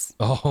contestants.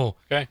 oh,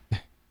 Okay.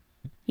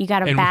 You got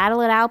to And-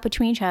 battle it out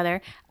between each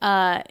other.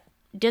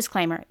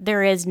 Disclaimer: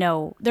 there's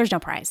no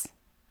prize.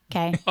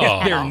 Okay.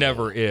 Oh. there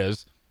never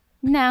is.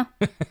 No.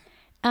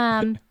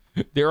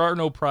 There are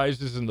no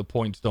prizes and the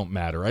points don't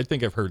matter. I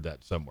think I've heard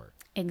that somewhere.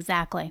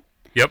 Exactly.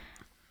 Yep.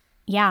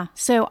 Yeah.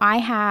 So I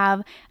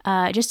have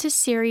just a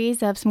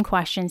series of some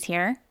questions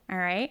here. All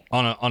right.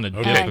 On a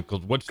Okay.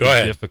 difficult, what's Go the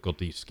ahead.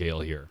 difficulty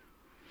scale here?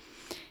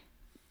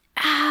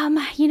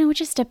 It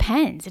just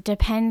depends.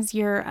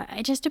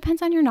 It just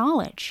depends on your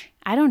knowledge.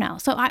 I don't know.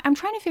 So I'm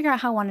trying to figure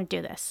out how I want to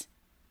do this.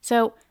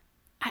 So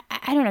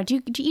I don't know. Do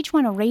you each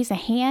want to raise a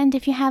hand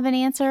if you have an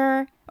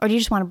answer, or do you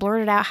just want to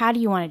blurt it out? How do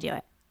you want to do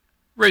it?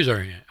 Raise our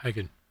hand. I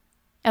can.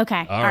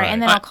 Okay. All right.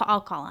 And then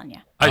I'll call on you.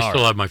 I All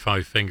still have my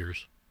 5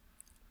 fingers.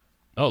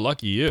 Oh,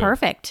 lucky you.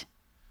 Perfect.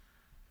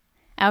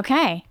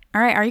 Okay.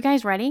 All right. Are you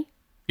guys ready?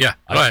 Yeah.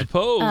 Go I ahead.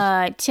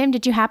 suppose. Tim,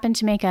 did you happen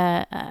to make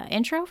a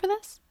intro for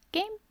this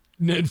game?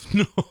 No.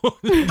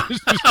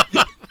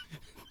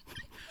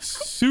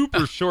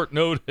 super short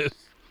notice.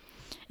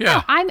 Yeah.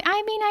 No,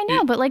 I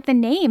know, but like the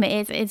name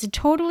is it's a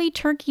totally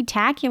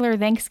turkey-tacular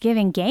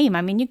Thanksgiving game.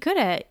 I mean, you could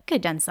have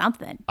done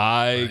something.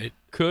 I Right.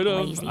 could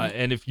have, Lazy.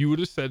 and if you would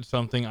have said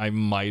something, I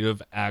might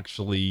have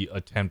actually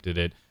attempted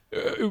it.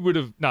 It would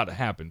have not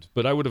happened,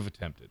 but I would have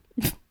attempted.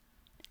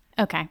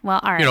 Okay, well,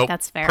 all right,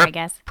 that's fair, I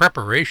guess.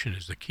 Preparation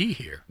is the key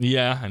here.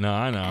 Yeah, I know.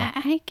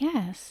 I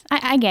guess.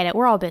 I get it.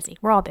 We're all busy.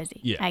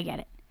 Yeah. I get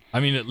it. I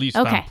mean, at least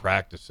Okay. I'm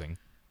practicing.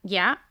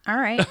 Yeah. All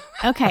right.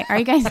 Okay. Are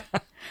you guys?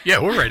 Yeah,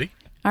 we're ready.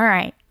 All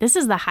right. This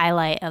is the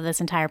highlight of this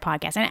entire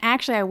podcast. And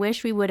actually, I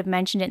wish we would have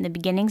mentioned it in the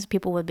beginning so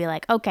people would be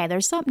like, okay,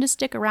 there's something to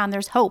stick around.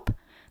 There's hope.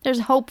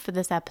 There's hope for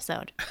this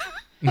episode.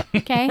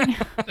 Okay.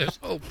 There's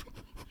hope.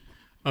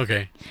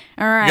 Okay.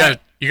 All right.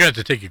 You got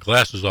to take your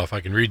glasses off. I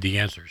can read the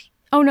answers.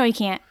 Oh, no, you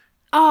can't.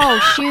 Oh,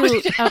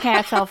 shoot. Okay.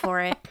 I fell for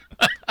it.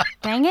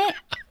 Dang it.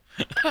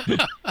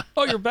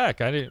 Oh, you're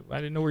back. I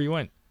didn't know where you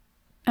went.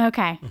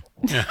 Okay.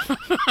 Yeah.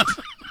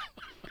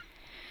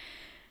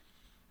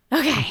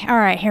 Okay. All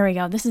right. Here we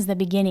go. This is the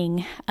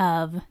beginning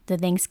of the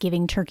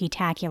Thanksgiving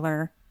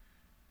turkey-tacular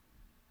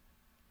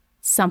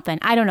something.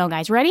 I don't know,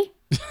 guys. Ready?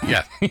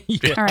 Yeah.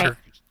 Yeah. All right.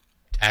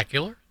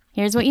 Tacular?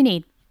 Here's what you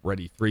need.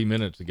 Ready 3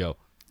 minutes ago.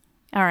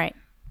 All right.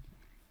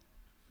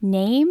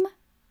 Name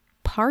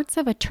parts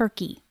of a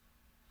turkey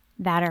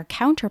that are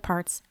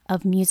counterparts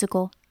of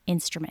musical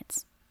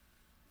instruments.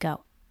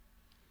 Go.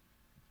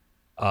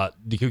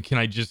 Can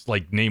I just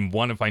like name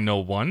one if I know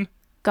one?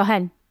 Go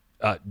ahead.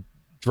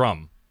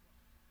 Drum.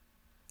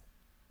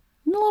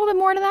 A little bit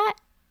more to that.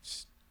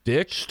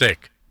 Stick.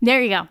 Stick.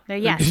 There you go.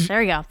 Yes,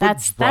 there you go.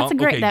 That's a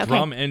great. Okay, that, okay.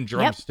 drum and Yep.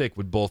 drumstick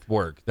would both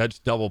work. That's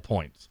double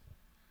points.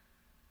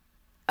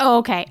 Oh,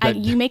 okay.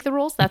 You make the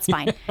rules. That's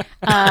fine.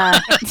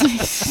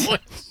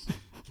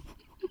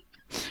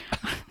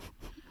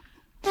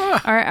 All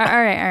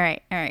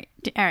right.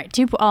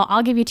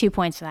 I'll give you 2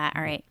 points for that.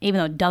 All right, even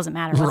though it doesn't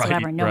matter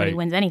whatsoever. Right, Nobody right.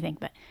 wins anything.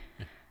 But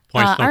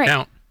Points all don't right.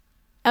 count.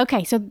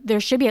 okay, so there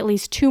should be at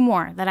least 2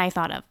 more that I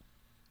thought of.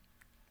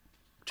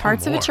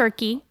 Parts of a more.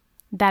 turkey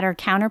that are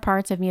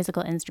counterparts of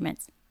musical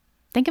instruments.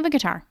 Think of a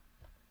guitar.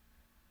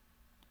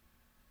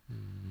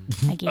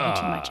 I gave you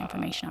too much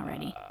information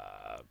already.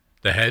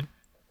 The head.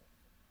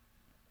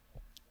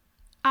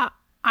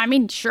 I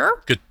mean,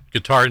 sure.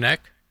 Guitar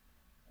neck.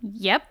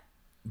 Yep.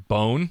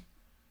 Bone.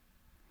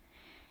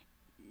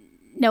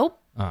 Nope.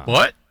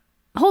 What?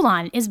 Hold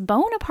on. Is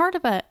bone a part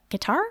of a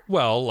guitar?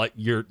 Well, like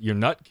your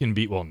nut can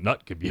be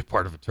nut could be a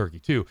part of a turkey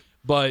too,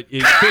 but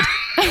it could.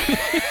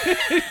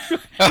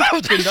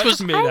 This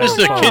was made out this of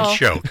is a bone. kid's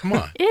show. Come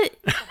on.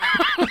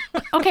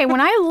 Okay,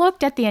 when I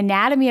looked at the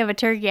anatomy of a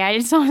turkey, I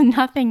just saw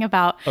nothing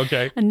about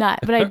Okay. a nut,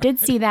 but I did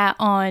see that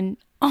on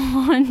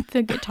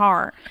the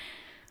guitar.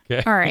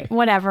 Okay. All right,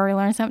 whatever. We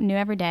learn something new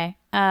every day.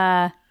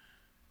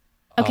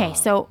 Okay,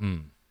 so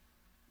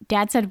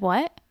Dad said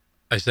what?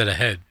 I said a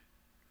head.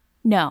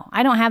 No,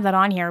 I don't have that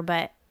on here,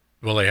 but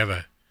Well, they have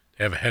a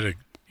head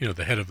of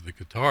the head of the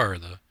guitar,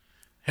 the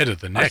head of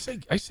the neck.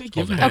 I say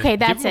give the him. head. okay, give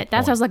that's him a it.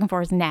 That's what I was point. looking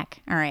for. Is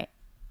neck. All right.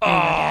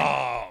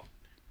 Oh.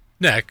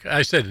 Neck.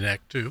 I said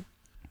neck too.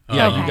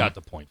 Yeah, Okay. you got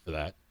the point for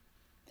that.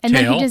 And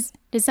then Tail?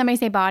 did somebody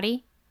say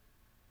body?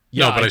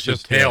 Yeah, No, but I said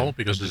just tail did.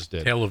 because I it's just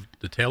did.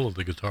 the tail of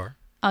the guitar.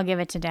 I'll give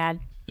it to Dad.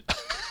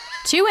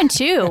 2 and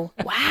 2.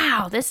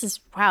 Wow, this is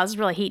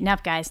really heating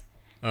up, guys.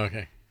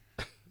 Okay.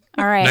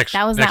 All right, Next-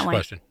 that was next that one.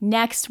 question.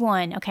 Next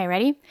one. Okay,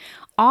 ready?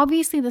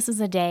 Obviously, this is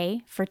a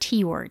day for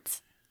T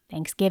words.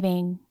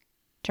 Thanksgiving,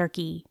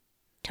 turkey,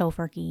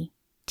 tofurkey,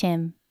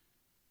 Tim.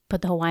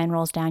 Put the Hawaiian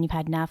rolls down. You've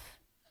had enough.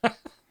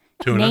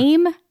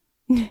 Tuna.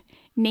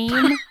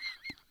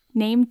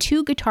 Name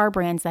 2 guitar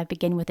brands that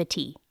begin with a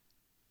T.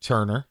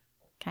 Turner.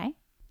 Okay.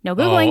 No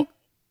Googling.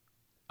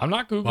 I'm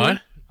not googling.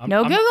 What?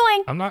 No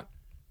Googling. I'm not.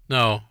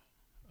 No.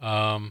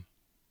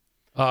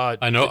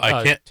 I know,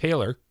 I can't-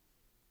 Taylor.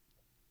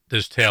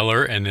 There's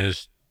Taylor and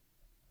there's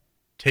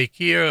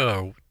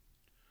Takia. Or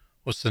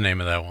what's the name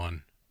of that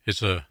one?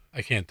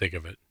 I can't think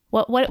of it.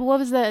 What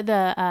was the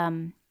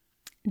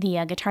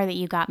guitar that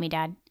you got me,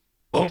 Dad?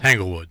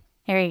 Tanglewood.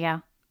 Here you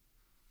go.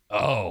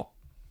 Oh.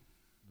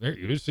 There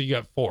you go. So you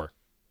got 4.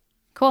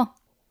 Cool.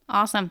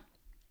 Awesome.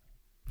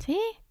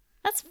 See?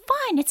 That's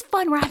fun. It's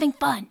fun. We're having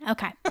fun.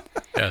 Okay.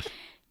 Yes.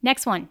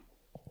 Next one.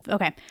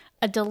 Okay.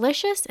 A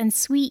delicious and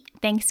sweet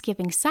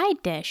Thanksgiving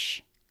side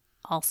dish.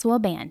 Also a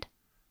band.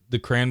 The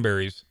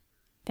Cranberries.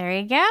 There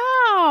you go.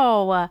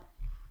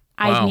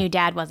 I Wow. knew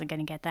Dad wasn't going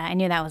to get that. I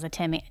knew that was a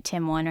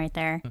Tim one right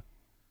there.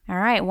 All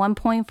right. 1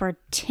 point for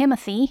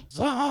Timothy.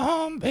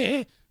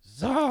 Zombie.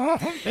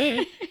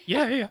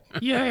 Yeah.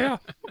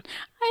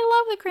 I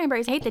love the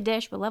Cranberries. Hate the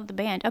dish, but love the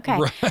band. Okay.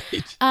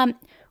 Right.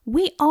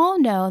 We all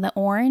know that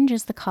orange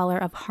is the color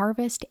of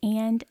harvest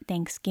and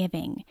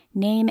Thanksgiving.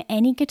 Name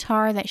any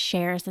guitar that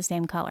shares the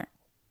same color.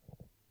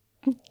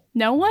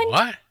 No one?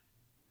 What?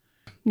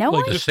 No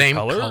Like one? The Just same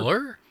color?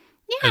 color?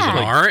 As Yeah.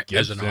 an Like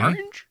as an Gibson?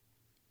 orange?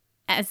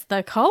 As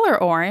the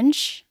color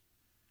orange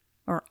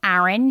or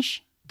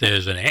orange.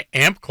 There's an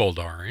amp called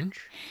orange.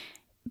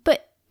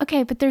 But,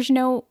 okay, but there's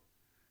no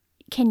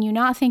can you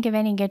not think of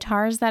any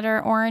guitars that are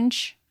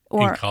orange?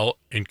 Or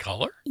in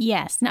color?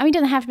 yes. No, I mean, it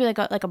doesn't have to be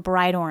like a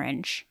bright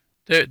orange.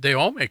 They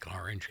all make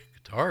orange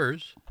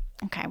guitars.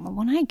 Okay, well,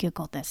 when I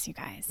Googled this, you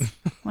guys,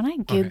 when I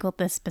Googled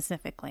this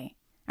specifically,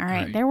 all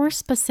right, there were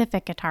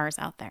specific guitars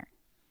out there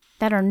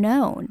that are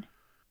known.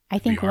 I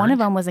think one of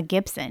them was a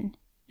Gibson.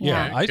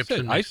 Yeah,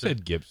 Gibson I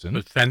said Gibson.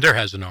 But Fender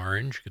has an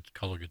orange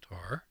color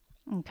guitar.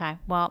 Okay,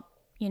 well,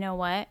 you know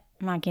what?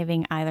 I'm not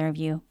giving either of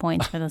you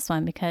points for this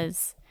one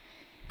because,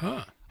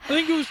 I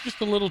think it was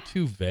just a little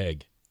too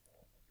vague.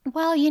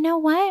 well, you know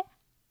what?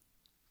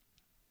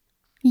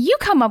 You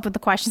come up with the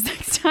questions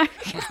next time.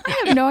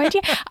 I have no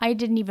idea. I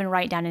didn't even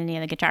write down any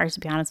of the guitars, to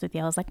be honest with you.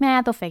 I was like,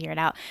 they'll figure it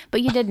out.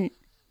 But you didn't.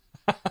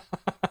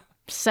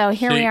 So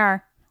here we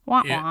are.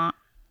 Wah, wah.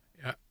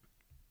 Yeah.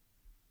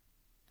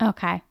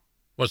 Okay.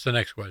 What's the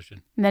next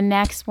question? The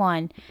next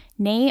one.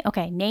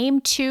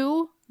 Name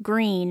 2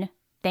 green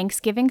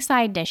Thanksgiving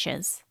side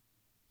dishes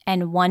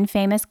and 1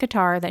 famous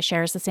guitar that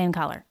shares the same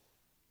color.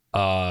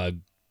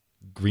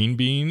 Green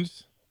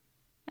beans.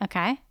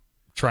 Okay.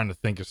 Trying to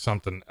think of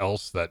something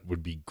else that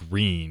would be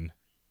green,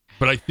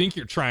 but I think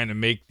you're trying to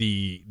make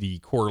the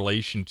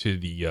correlation to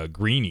the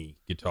greenie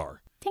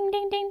guitar. Ding,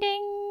 ding, ding,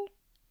 ding.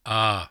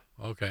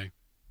 Okay.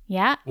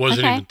 Yeah.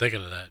 Wasn't okay. even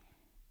thinking of that.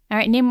 All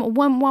right. Name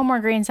one more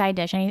green side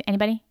dish.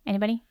 Anybody?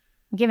 I'm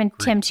giving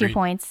Tim 2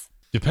 points.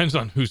 Depends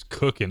on who's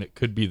cooking. It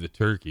could be the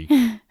turkey.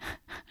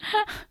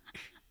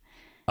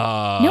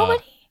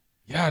 Nobody?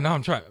 Yeah, no,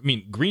 I'm trying. I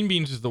mean, green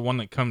beans is the one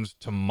that comes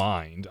to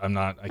mind.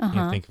 I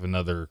can't think of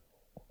another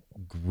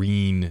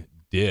green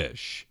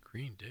dish.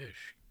 Green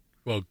dish.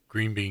 Well,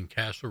 green bean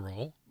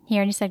casserole. He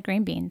already said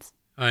green beans.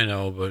 I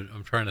know, but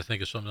I'm trying to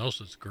think of something else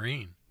that's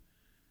green.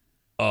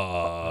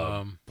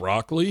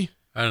 Broccoli.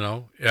 I don't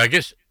know. I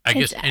guess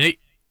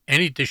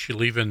any dish you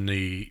leave in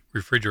the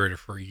refrigerator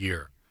for a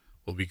year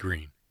will be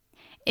green.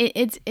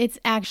 It's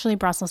actually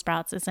Brussels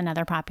sprouts. It's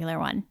another popular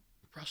one.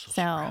 Brussels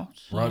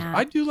sprouts. Yeah.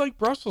 I do like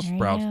Brussels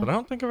sprouts, but I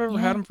don't think I've ever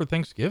had them for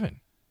Thanksgiving.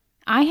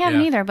 I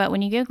haven't either, but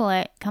when you Google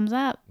it, it comes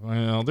up.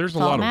 Well, there's a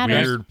lot of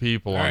weird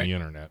people on the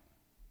internet.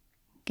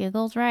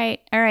 Google's right.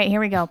 All right, here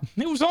we go.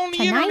 It was on the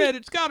internet.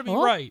 It's got to be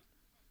right.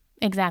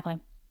 Exactly.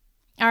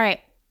 All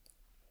right.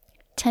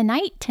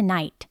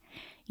 Tonight,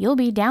 you'll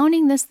be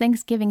downing this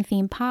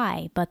Thanksgiving-themed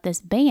pie, but this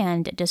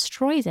band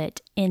destroys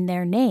it in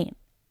their name.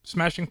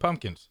 Smashing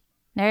Pumpkins.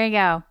 There you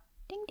go.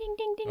 Ding, ding,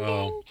 ding, ding,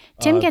 ding.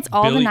 Tim gets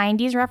all the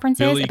 90s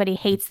references, but he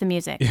hates the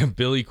music. Yeah,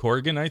 Billy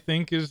Corgan, I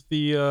think, is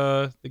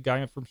the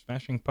guy from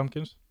Smashing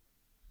Pumpkins.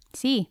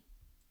 Si,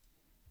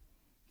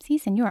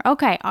 senor.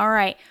 Okay, all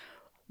right.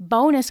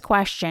 Bonus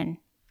question.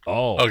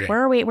 Oh, okay.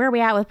 Where are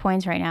we at with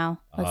points right now?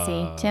 Let's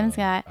see. Tim's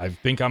got. I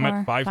think I'm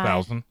at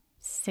 5,000.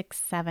 6,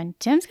 7.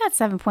 Tim's got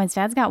 7 points.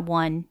 Dad's got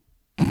 1.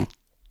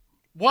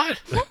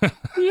 What?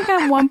 You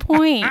got 1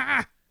 point.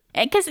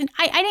 Because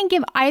I didn't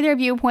give either of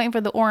you a point for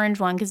the orange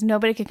one because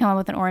nobody could come up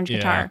with an orange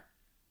guitar.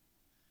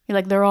 You're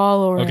like, they're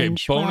all orange. Okay,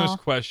 bonus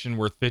question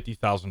worth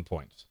 50,000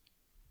 points.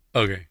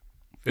 Okay,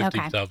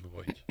 50,000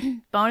 points.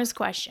 Bonus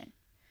question.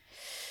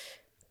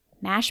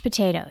 Mashed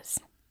potatoes,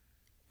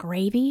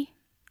 gravy,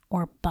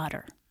 or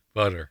butter?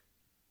 Butter.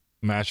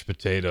 Mashed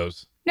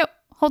potatoes. No,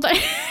 hold on.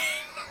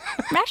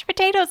 Mashed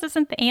potatoes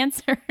isn't the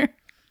answer.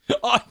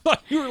 Oh, I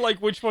thought you were like,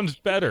 which one's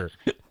better?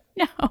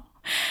 No.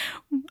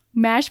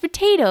 Mashed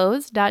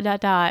potatoes, ...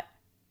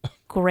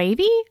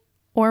 gravy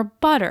or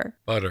butter?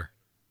 Butter.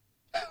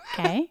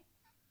 Okay.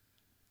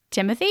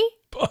 Timothy?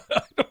 I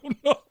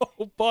don't know.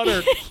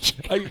 Butter.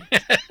 Pick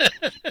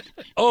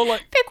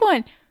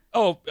one.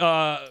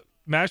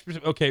 Mashed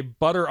potatoes. Okay,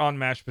 butter on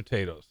mashed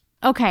potatoes.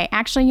 Okay,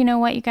 actually, you know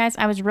what, you guys?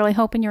 I was really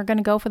hoping you were going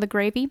to go for the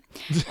gravy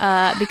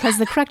because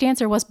the correct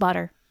answer was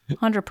butter,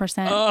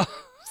 100%.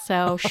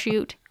 So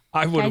shoot.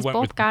 I would have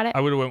went got it.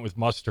 I would have went with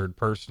mustard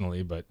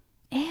personally, but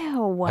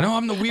ew. I know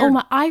I'm the weird.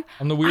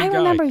 I'm the weird guy. I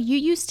remember you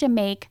used to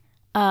make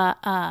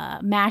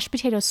mashed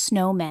potato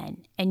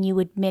snowmen, and you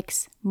would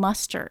mix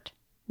mustard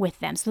with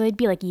them, so they'd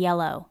be like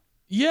yellow.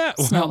 Yeah,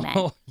 snowmen.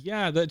 Well,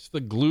 yeah, that's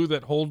the glue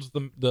that holds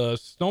the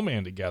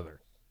snowman together.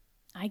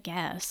 I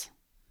guess.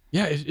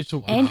 Yeah, it's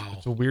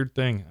a weird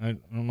thing. I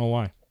don't know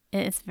why.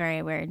 It's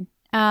very weird.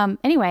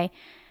 Anyway,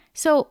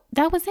 so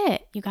that was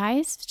it, you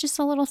guys. It's just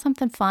a little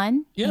something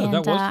fun. Yeah, and,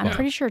 that was fun. I'm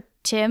pretty sure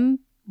Tim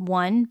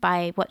won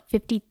by,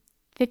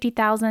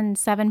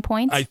 50,007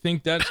 points? I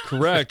think that's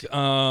correct.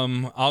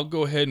 I'll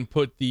go ahead and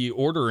put the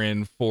order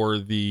in for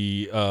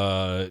the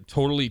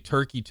Totally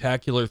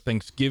Turkey-tacular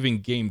Thanksgiving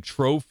game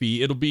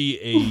trophy. It'll be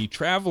a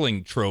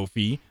traveling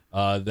trophy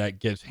that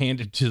gets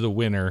handed to the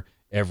winner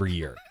every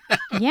year.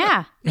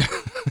 Yeah,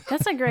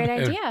 that's a great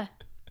idea.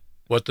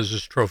 What does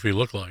this trophy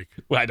look like?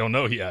 Well, I don't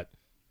know yet.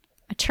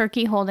 A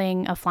turkey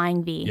holding a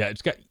flying V. Yeah,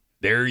 it's got.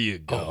 There you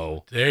go.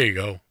 Oh, there you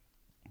go.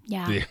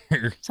 Yeah.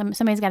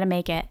 Somebody's got to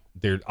make it.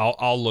 There,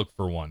 I'll look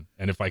for one,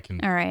 and if I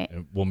can, all right,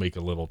 we'll make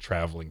a little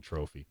traveling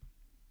trophy.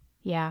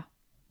 Yeah,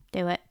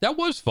 do it. That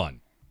was fun.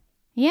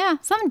 Yeah,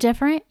 something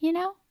different,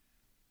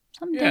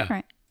 something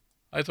different.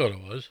 I thought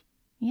it was.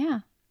 Yeah.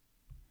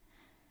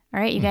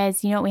 All right, you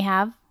guys. You know what we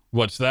have?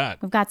 What's that?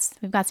 We've got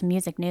some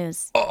music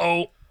news.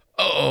 Uh-oh.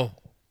 Uh-oh.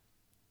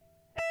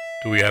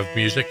 Do we have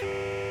music?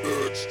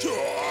 It's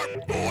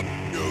time for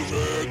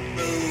music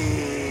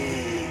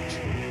news.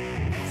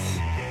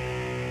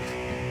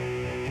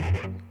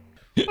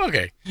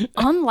 Okay.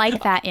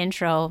 Unlike that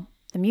intro,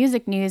 the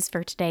music news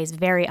for today is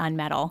very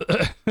unmetal.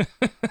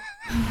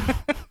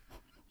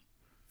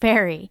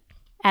 Very,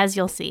 as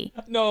you'll see.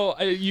 No,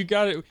 you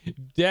got it.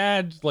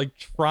 Dad's like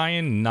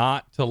trying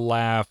not to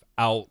laugh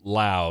out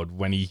loud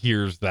when he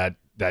hears that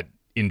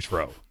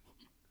intro.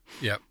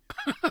 Yep.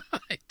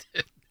 I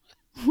did.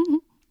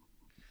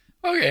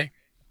 Okay.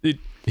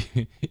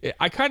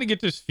 I kind of get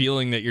this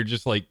feeling that you're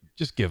just like,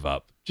 just give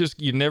up.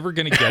 You're never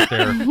gonna get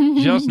there.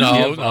 Just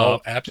No, give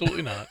up.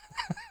 absolutely not.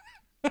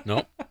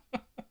 Nope.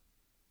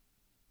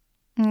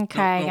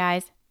 Okay, Nope.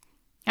 guys.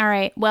 All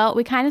right. Well,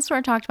 we kind of sort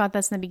of talked about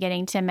this in the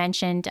beginning. Tim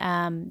mentioned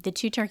the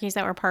 2 turkeys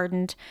that were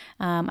pardoned,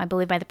 I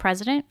believe, by the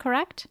president,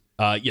 correct?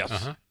 Yes.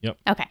 Uh-huh. Yep.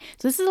 Okay,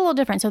 so this is a little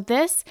different. So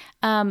this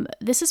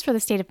is for the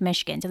state of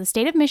Michigan. So the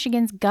state of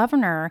Michigan's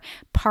governor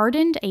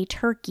pardoned a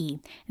turkey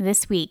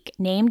this week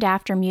named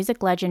after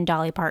music legend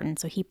Dolly Parton.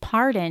 So he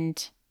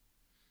pardoned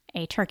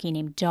a turkey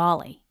named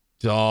Dolly.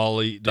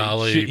 Dolly.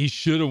 He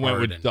should have went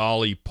with Parton.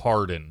 Dolly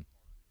Parton.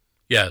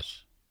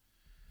 Yes.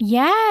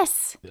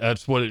 Yes.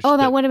 That's what it. Oh,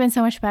 that would have been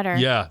so much better.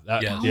 Yeah.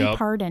 That, Yes. Dolly yep.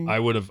 Parton. I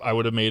would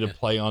have made a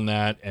play on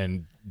that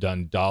and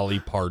done Dolly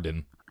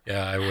Parton.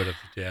 Yeah, I would have.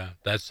 Yeah,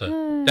 that's a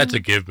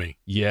give me.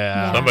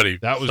 Yeah.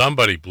 Yeah.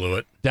 Somebody blew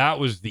it. That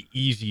was the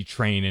easy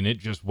train, and it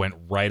just went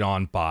right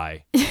on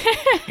by.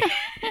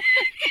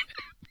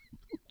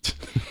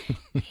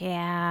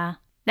 Yeah,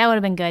 that would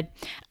have been good.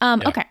 Yeah.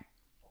 Okay.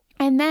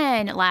 And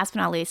then, last but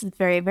not least, it's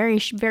very, very,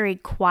 very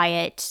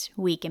quiet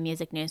week in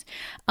music news.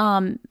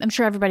 I'm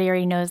sure everybody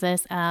already knows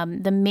this.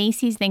 The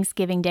Macy's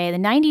Thanksgiving Day, the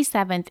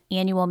 97th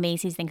annual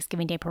Macy's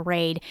Thanksgiving Day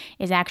Parade,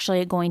 is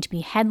actually going to be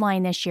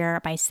headlined this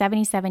year by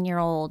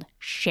 77-year-old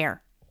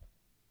Cher.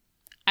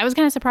 I was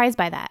kind of surprised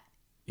by that.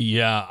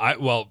 Yeah.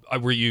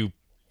 Were you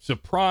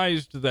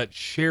surprised that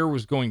Cher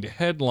was going to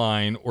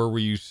headline, or were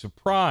you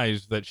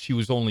surprised that she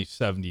was only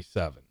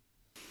 77?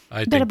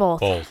 I Bit think of both.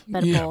 both.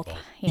 Bit of Yeah. both.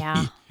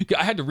 Yeah.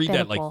 I had to read Bit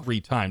that of like both.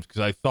 3 times because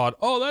I thought,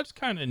 oh, that's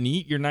kind of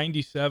neat. You're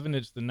 97.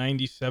 It's the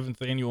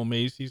 97th annual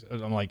Macy's.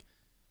 And I'm like,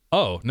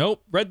 oh,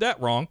 nope, read that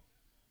wrong.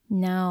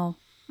 No.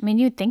 I mean,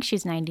 you'd think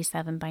she's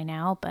 97 by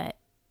now, but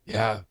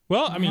Yeah.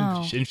 Well, I mean,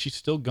 No. and she's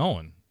still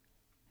going.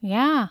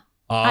 yeah.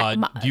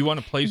 Do you want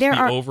to place there the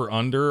are-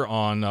 over-under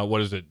on,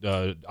 what is it?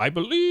 I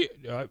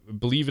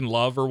believe in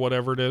love or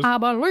whatever it is. I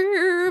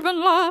believe in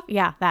love.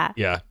 Yeah, that.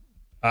 Yeah.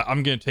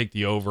 I'm going to take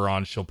the over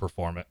on she'll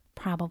perform it.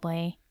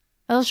 Probably.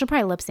 Well, she'll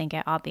probably lip sync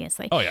it,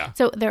 obviously. Oh, yeah.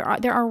 So there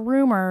are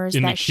rumors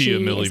In the that key she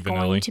of Milli is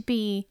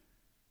Vanilli.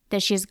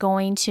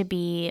 going to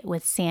be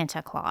with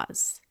Santa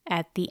Claus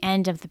at the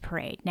end of the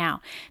parade. Now,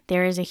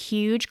 there is a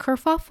huge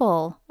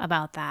kerfuffle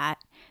about that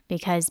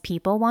because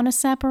people want to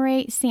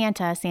separate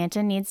Santa.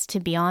 Santa needs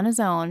to be on his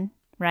own,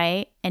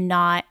 right? And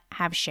not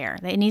have Cher.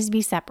 It needs to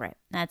be separate.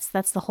 That's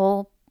the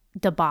whole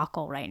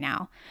debacle right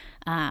now.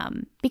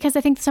 Because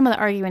I think some of the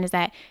argument is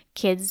that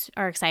kids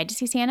are excited to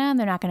see Santa and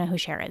they're not going to know who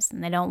Cher is,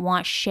 and they don't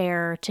want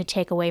Cher to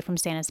take away from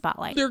Santa's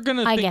spotlight. They're going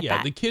to I think, get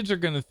that. the kids are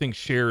going to think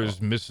Cher is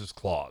Mrs.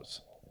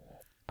 Claus.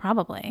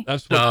 Probably.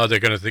 That's what, No, they're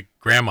going to think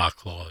Grandma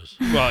Claus.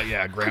 well,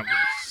 yeah, Grandma.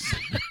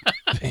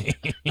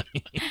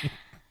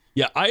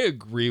 Yeah, I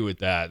agree with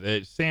that.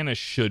 Santa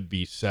should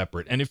be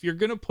separate. And if you're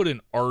going to put an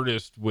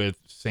artist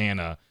with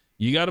Santa,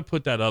 you got to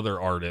put that other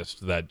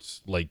artist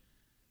that's like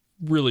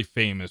really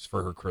famous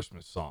for her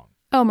Christmas song.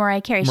 Oh,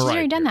 Mariah Carey. She's Mariah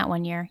already done Carey. that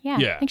one year. Yeah,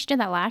 Yeah. I think she did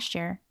that last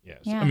year.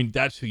 Yes. Yeah. I mean,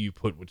 that's who you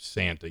put with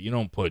Santa. You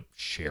don't put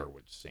Cher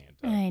with Santa.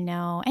 I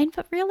know.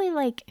 But really,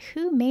 like,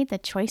 who made the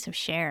choice of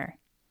Cher?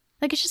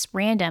 Like, it's just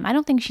random. I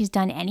don't think she's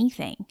done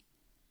anything.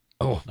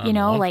 Oh, Not You in a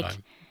know, long like,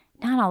 time.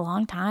 not a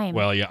long time.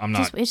 well, yeah, I'm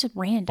not It's just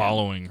random.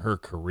 following her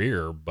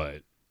career, but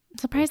I'm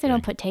surprised they don't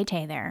okay. put Tay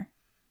Tay there.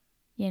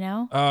 You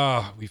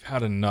know? we've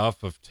had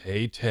enough of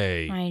Tay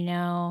Tay. I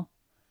know.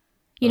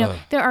 You know, Ugh.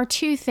 there are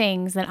 2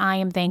 things that I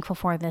am thankful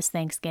for this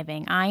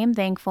Thanksgiving. I am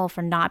thankful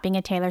for not being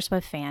a Taylor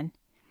Swift fan.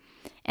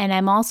 And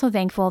I'm also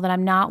thankful that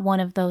I'm not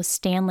one of those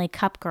Stanley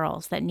Cup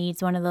girls that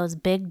needs one of those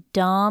big,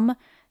 dumb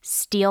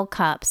steel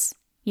cups,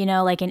 you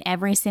know, like in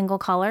every single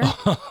color.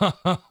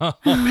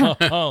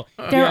 Oh,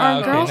 There yeah,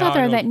 are okay, girls now out I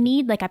there know. that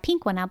need like a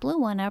pink one, a blue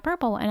one, a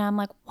purple one. And I'm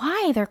like,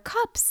 why? They're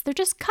cups. They're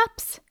just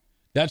cups.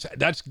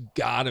 That's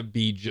gotta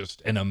be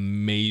just an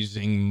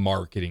amazing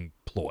marketing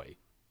ploy.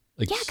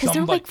 Like Yeah, because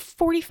they're somebody- like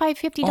 $45,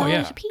 $50 Oh,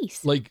 yeah. a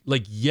piece. like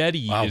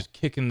Yeti Wow. is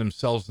kicking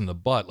themselves in the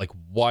butt. Like,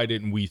 why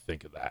didn't we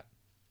think of that?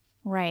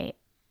 Right.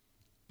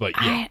 But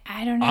yeah,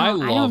 I don't know. I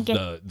don't love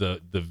get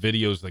the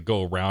videos that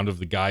go around of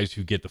the guys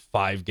who get the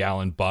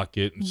 5-gallon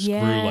bucket and screw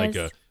like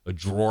Yes. a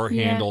drawer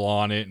Yeah. handle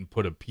on it and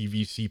put a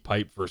PVC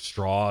pipe for a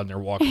straw, and they're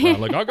walking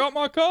around like, I got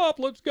my cup,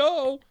 let's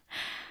go.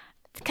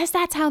 because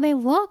that's how they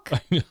look.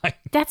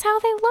 That's how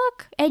they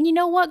look. And you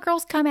know what?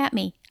 Girls, come at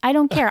me. I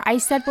don't care. I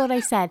said what I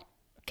said.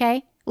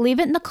 Okay? Leave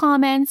it in the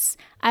comments.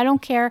 I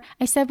don't care.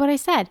 I said what I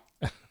said.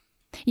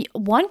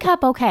 1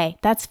 cup, okay,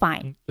 that's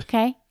fine.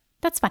 Okay,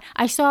 that's fine.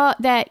 I saw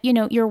that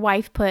your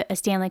wife put a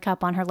Stanley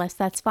Cup on her list.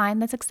 That's fine.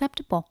 That's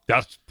acceptable.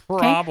 That's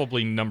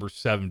probably number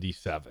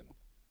 77.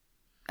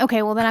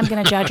 Okay, well then I'm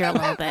gonna judge her a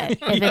little bit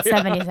if it's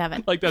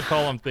 77. Like that's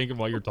all I'm thinking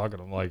while you're talking.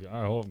 I'm like,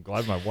 oh, I'm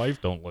glad my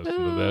wife don't listen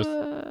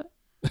to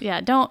this. Yeah,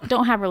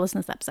 don't have her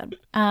listen to this episode.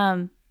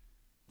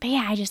 But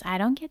yeah, I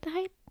don't get the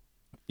hype.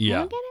 I Yeah.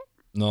 don't get it.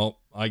 No,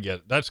 I get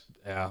it. That's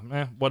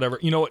whatever.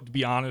 You know what? To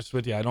be honest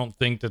with you, I don't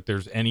think that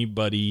there's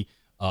anybody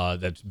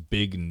that's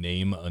big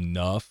name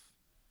enough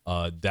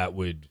that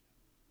would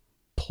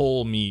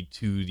pull me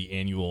to the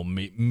annual.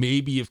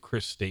 Maybe if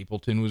Chris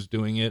Stapleton was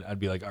doing it, I'd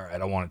be like, all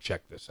right, I want to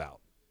check this out.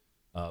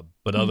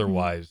 But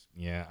otherwise,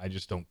 yeah, I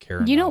just don't care.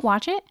 You enough. don't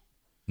watch it?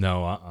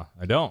 No,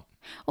 I don't.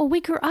 Well,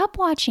 we grew up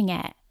watching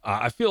it.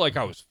 I feel like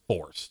I was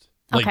forced.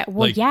 Okay,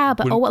 well, yeah,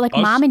 but when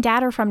mom and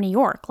dad are from New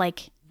York.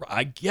 Like,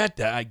 I get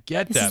that.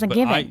 This is a but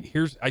given.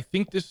 I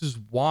think this is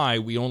why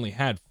we only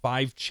had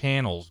 5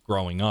 channels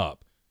growing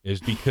up,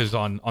 is because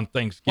on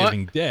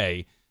Thanksgiving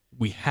Day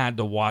we had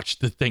to watch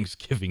the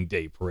Thanksgiving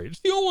Day parade. It's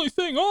the only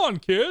thing on,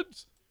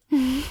 kids.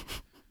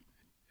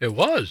 It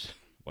was.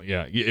 Well,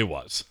 yeah, it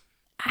was.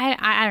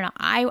 I don't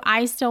know.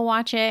 I still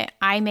watch it.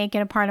 I make it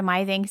a part of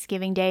my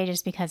Thanksgiving Day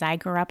just because I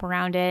grew up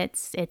around it.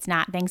 It's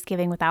not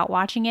Thanksgiving without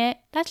watching it.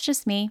 That's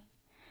just me.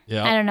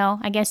 Yeah. I don't know.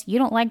 I guess you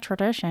don't like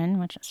tradition,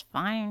 which is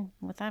fine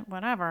with that.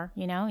 Whatever,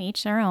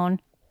 each their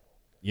own.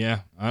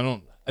 Yeah, I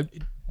don't.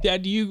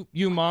 Dad, do you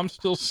and mom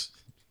still sit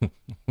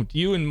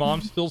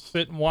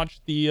and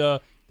watch the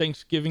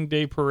Thanksgiving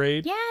Day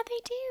parade? Yeah, they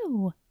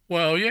do.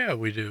 Well, yeah,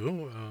 we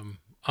do.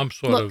 I'm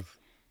sort of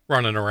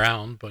running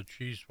around, but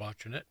she's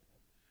watching it.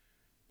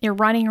 You're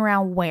running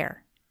around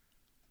where?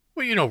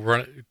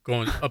 Well,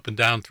 going up and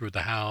down through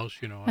the house.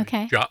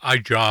 Okay. I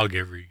jog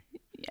every.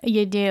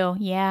 You do.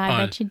 Yeah,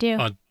 I bet you do.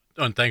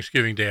 On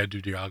Thanksgiving Day, I do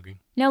jogging.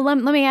 Now, let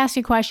me ask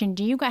you a question.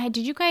 Did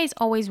you guys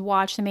always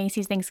watch the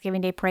Macy's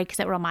Thanksgiving Day Parade because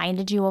it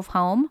reminded you of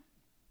home?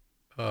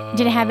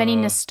 Did it have any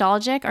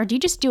nostalgic, or do you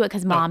just do it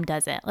because mom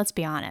does it? Let's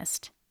be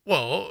honest.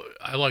 Well,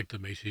 I like the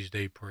Macy's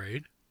Day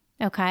Parade.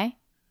 Okay.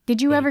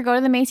 Did you ever go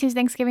to the Macy's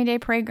Thanksgiving Day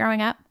Parade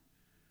growing up?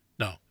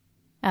 No.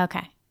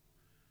 Okay.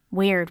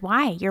 Weird.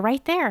 Why? You're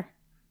right there.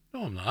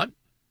 No, I'm not.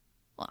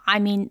 Well, I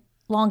mean,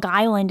 Long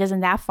Island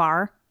isn't that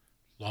far.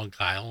 Long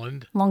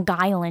Island? Long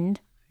Island.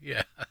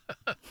 Yeah.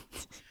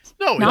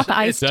 No, Not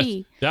the it's iced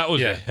tea. That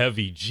was Yeah. a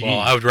heavy G. Well,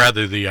 I would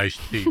rather the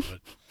iced tea, but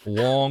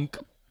Long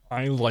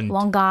Island.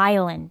 Long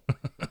Island.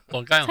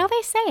 Long That's how Island.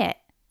 they say it.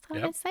 That's how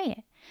Yep. they say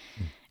it.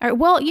 All right.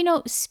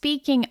 Well,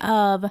 speaking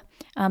of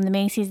the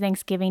Macy's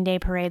Thanksgiving Day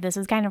Parade, this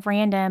is kind of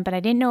random, but I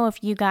didn't know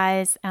if you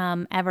guys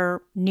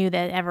ever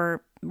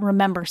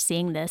remember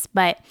seeing this.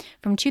 But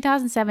from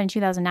 2007 to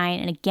 2009,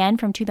 and again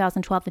from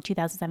 2012 to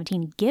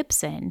 2017,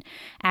 Gibson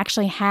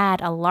actually had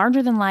a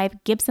larger-than-life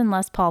Gibson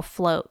Les Paul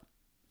float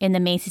in the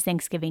Macy's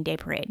Thanksgiving Day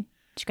Parade.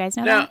 Did you guys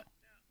know Now, that?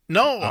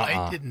 no,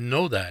 I didn't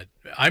know that.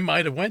 I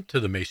might have went to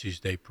the Macy's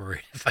Day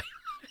Parade. If I,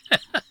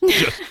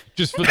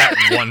 just for that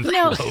one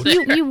No,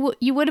 float.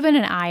 you would have been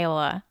in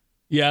Iowa.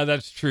 Yeah,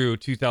 that's true.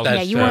 2007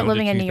 Yeah, you weren't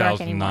living to in New York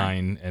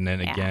 2009, and then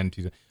Yeah. again,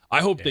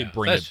 I hope they Yeah,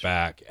 bring that's it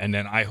back, and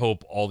then I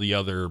hope all the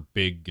other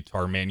big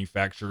guitar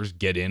manufacturers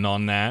get in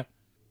on that,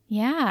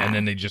 Yeah. and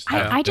then they just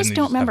I then just they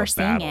don't have remember a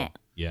seeing battle. it.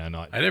 Yeah,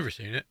 no. I never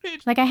seen it.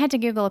 Like, I had to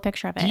Google a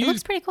picture of it. Do It you-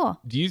 looks pretty cool.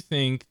 Do you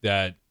think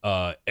that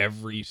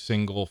every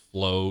single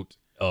float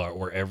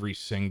or every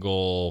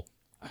single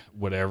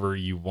whatever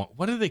you want,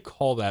 what do they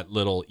call that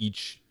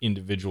each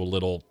individual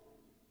little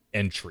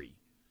entry?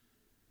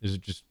 Is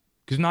it just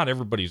because not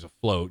everybody's a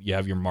float? You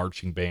have your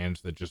marching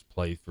bands that just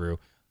play through.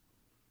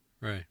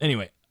 Right.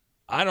 Anyway,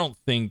 I don't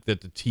think that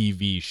the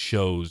TV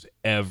shows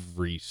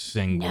every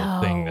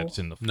single thing No. that's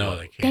in the float. No,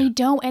 they They can't.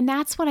 don't, and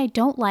that's what I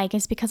don't like,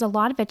 is because a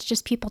lot of it's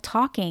just people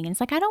talking. And it's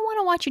like, I don't want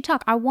to watch you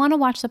talk. I want to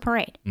watch the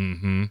parade.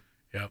 Mm-hmm.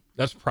 Yep.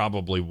 That's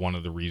probably one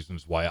of the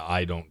reasons why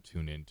I don't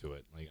tune into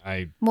it.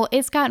 Well,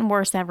 it's gotten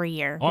worse every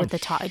year Oh, with I'm the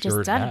talk. sure Just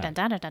it da, has. da,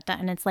 da, da, da, da,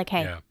 and it's like,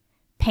 hey, Yeah.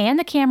 pan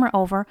the camera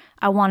over.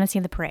 I want to see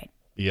the parade.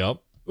 Yep.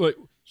 Wait,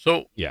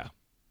 So yeah.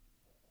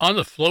 on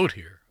the float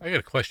here, I got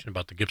a question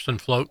about the Gibson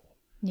float.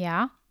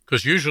 Yeah.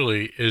 Because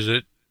usually,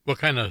 what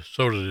kind of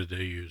soda did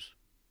they use?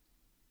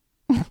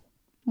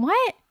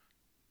 What?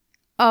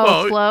 Oh,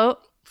 Well, float.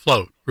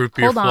 Float. Root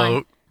beer Hold on.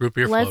 float. Root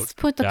beer Let's float.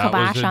 put the That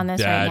was kibosh a on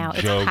this right dad now.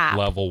 It's joke pop.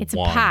 level It's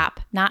 1. pop,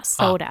 not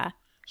soda.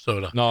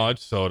 Soda. No,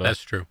 it's soda.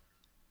 That's true.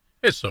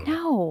 It's soda.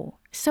 No,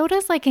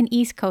 soda's like an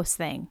East Coast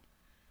thing.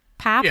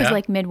 Pop is Yeah.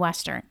 like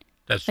Midwestern.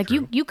 That's Like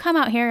true. you come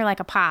out here you're like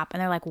a pop,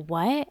 and they're like,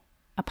 "What?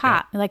 A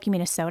pop?" They're like, "You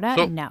mean a soda?"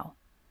 So- No.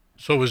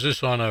 So was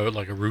this on a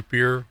root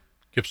beer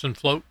Gibson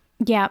float?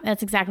 Yeah,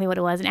 that's exactly what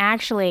it was. And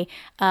actually,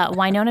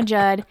 Winona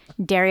Judd,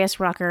 Darius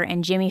Rucker,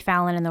 and Jimmy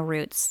Fallon and the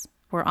Roots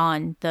were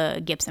on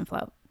the Gibson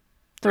float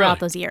throughout Really?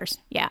 those years.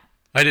 Yeah.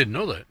 I didn't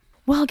know that.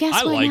 Well, guess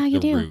I what? like Now you the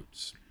do.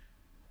 Roots.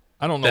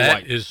 I don't know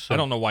That why. is some- I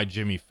don't know why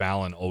Jimmy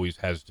Fallon always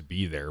has to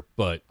be there,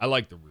 but I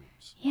like the Roots.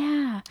 Roots.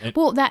 Yeah. And-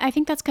 Well, I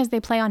think that's because they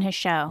play on his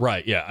show.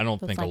 Right. Yeah. I don't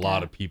So think it's a like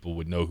lot a- of people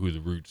would know who the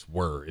Roots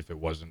were if it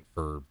wasn't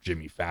for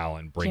Jimmy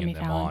Fallon bringing Jimmy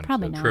them Fallon, on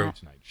probably to not. the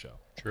Tonight Show.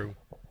 True.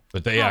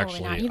 But they Probably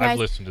actually, not. You I've guys-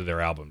 listened to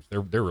their albums.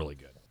 They're really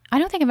good. I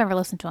don't think I've ever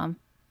listened to him.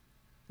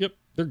 Yep.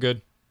 They're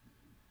good.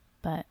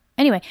 But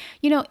anyway,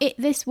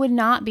 this would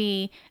not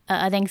be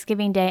a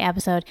Thanksgiving Day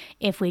episode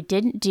if we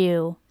didn't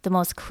do the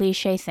most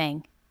cliche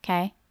thing,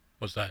 okay?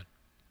 What's that?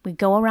 We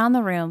go around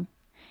the room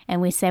and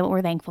we say what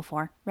we're thankful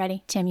for.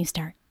 Ready? Tim, you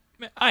start.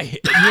 Man, you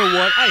know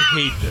what? I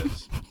hate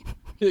this.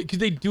 Because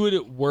they do it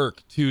at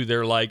work, too.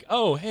 They're like,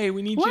 oh, hey,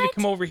 we need you to What?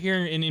 come over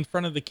here and in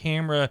front of the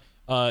camera,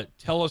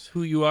 tell us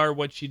who you are,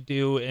 what you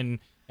do,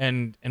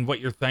 and what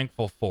you're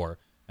thankful for.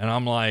 And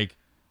I'm like,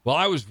 well,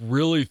 I was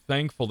really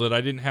thankful that I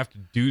didn't have to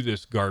do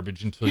this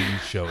garbage until you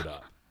showed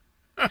up.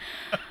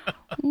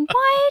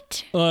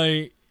 What?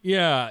 Like,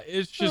 yeah,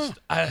 it's just,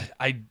 I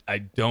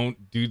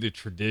don't do the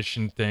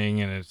tradition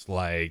thing, and it's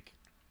like,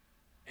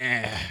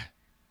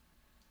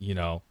 you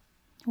know.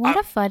 What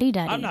a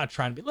fuddy-duddy. I'm not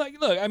trying to be like,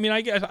 look, I mean,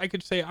 I guess I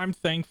could say I'm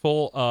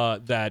thankful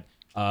that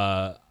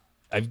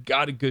I've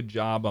got a good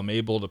job. I'm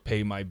able to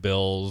pay my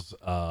bills.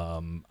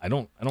 I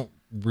don't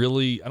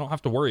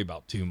have to worry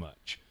about too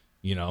much,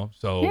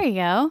 so, There you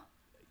go.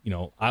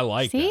 I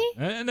like See?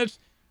 that. And that's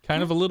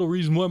kind of a little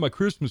reason why my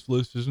Christmas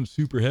list isn't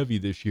super heavy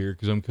this year.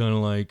 Cause I'm kind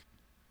of like,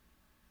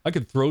 I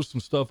could throw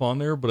some stuff on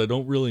there, but I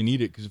don't really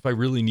need it. Cause if I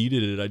really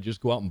needed it, I'd just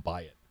go out and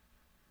buy it.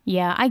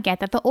 Yeah, I get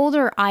that. The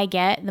older I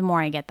get, the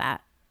more I get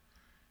that.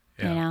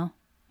 Yeah.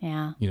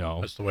 Yeah.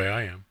 That's the way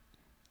I am.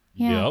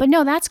 Yeah. Yep. But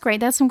no, that's great.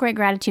 That's some great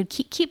gratitude.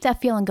 Keep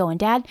that feeling going,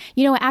 Dad.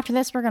 You know what? After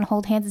this, we're going to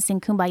hold hands and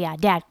sing Kumbaya.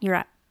 Dad, you're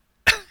up.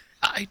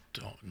 I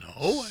don't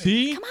know.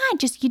 See? Come on.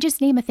 You just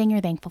name a thing you're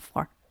thankful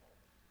for.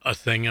 A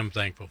thing I'm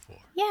thankful for.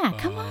 Yeah,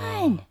 come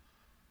on.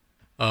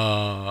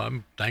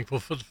 I'm thankful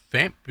for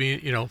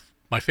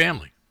my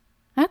family.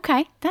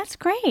 Okay. That's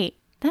great.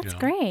 That's Yeah.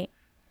 great.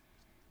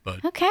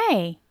 But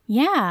Okay.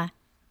 Yeah.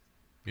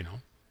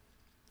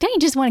 Don't you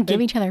just want to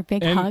give each other a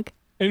big hug?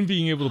 And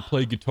being able to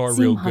play guitar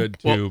Zoom real hug. good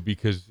too,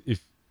 because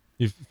if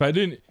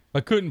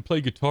I couldn't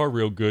play guitar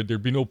real good,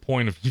 there'd be no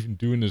point of even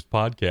doing this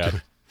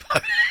podcast.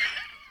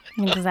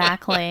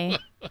 Exactly.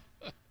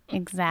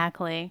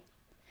 Exactly.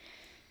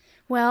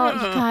 Well, you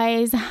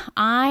guys,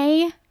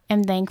 I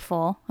am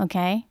thankful,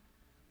 okay?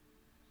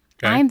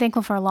 Okay. I am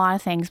thankful for a lot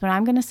of things, but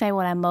I'm going to say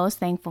what I'm most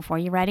thankful for.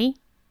 You ready?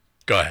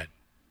 Go ahead.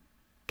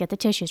 Get the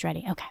tissues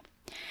ready. Okay.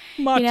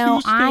 My two I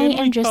Stanley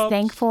am just cups.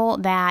 thankful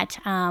that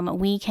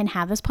we can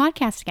have this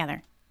podcast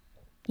together.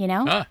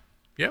 Yep.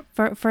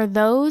 For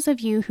those of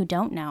you who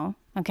don't know,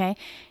 okay,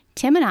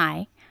 Tim and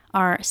I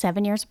are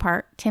 7 years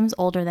apart. Tim's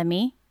older than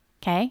me,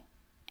 okay?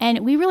 And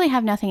we really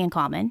have nothing in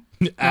common.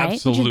 Right?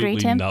 Absolutely Would you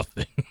agree, Tim?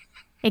 nothing.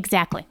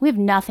 Exactly. We have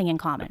nothing in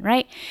common,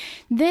 right?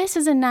 This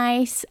is a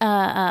nice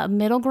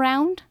middle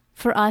ground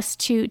for us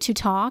to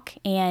talk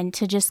and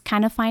to just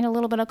kind of find a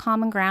little bit of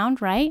common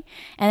ground, right?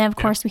 And then, of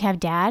course, we have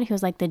Dad,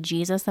 who's like the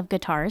Jesus of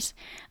guitars.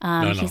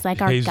 No. He's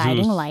like our Jesus.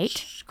 guiding light.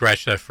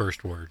 Scratch that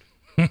first word.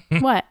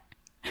 What?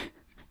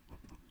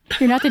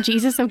 You're not the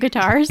Jesus of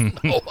guitars?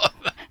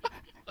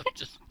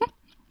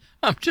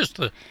 I'm just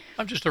a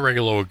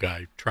regular old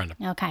guy trying to.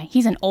 Okay.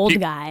 He's an old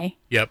guy.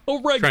 Yep. A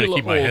Trying to regular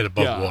keep my head old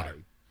above guy. water.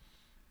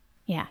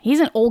 Yeah, he's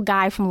an old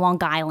guy from Long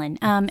Island.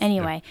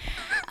 Anyway,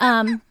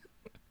 so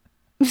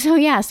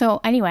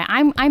anyway,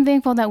 I'm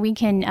thankful that we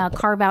can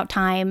carve out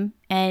time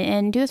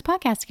and do this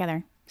podcast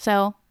together.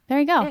 So there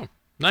you go. Oh,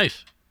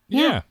 nice.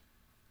 Yeah.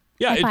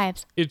 High It's,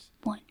 fives. it's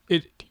One.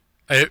 it.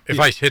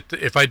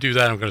 If I do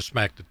that, I'm going to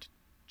smack the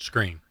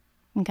screen.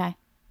 Okay.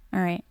 All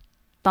right.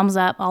 Thumbs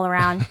up all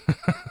around.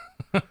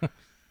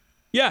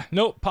 Yeah,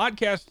 no,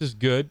 podcast is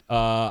good.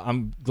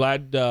 I'm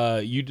glad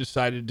you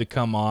decided to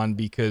come on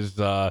because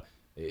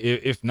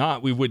if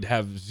not, we would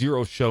have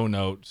zero show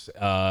notes,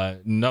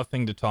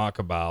 nothing to talk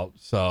about.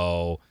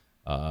 So,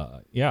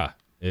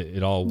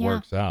 it all Yeah.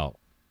 works out.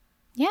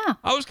 Yeah.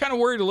 I was kind of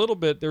worried a little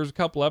bit. There was a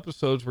couple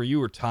episodes where you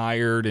were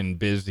tired and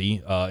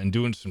busy and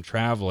doing some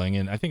traveling,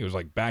 and I think it was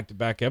like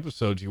back-to-back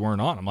episodes you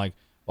weren't on. I'm like,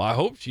 well, I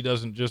hope she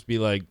doesn't just be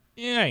like,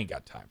 yeah, I ain't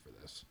got time for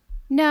this.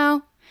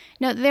 No,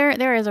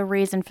 there is a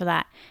reason for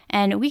that,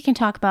 and we can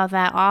talk about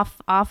that off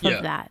Yeah,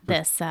 of that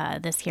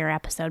this here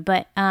episode.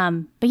 But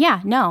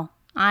yeah, no,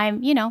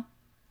 I'm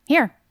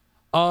here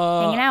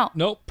hanging out.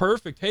 Nope,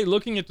 perfect. Hey,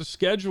 looking at the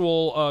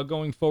schedule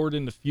going forward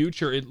in the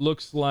future, it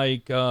looks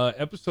like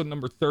episode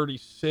number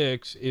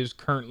 36 is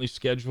currently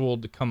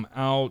scheduled to come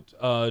out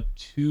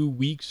 2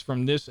 weeks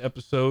from this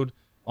episode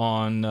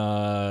on,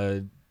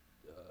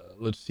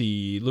 let's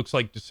see, looks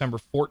like December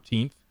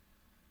 14th.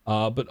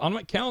 But on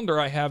my calendar,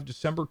 I have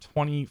December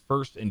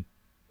 21st and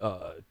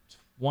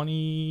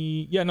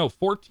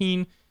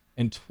 14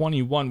 and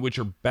 21, which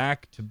are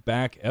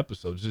back-to-back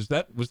episodes. Was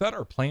that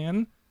our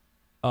plan?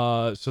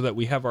 So that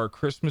we have our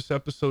Christmas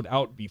episode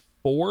out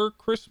before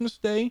Christmas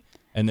Day,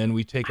 and then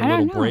we take a I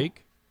don't little know.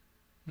 break.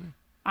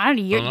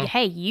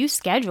 Hey, you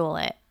schedule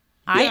it.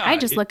 I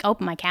just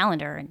open my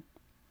calendar and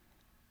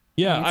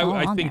Yeah, it's all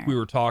I on think there. we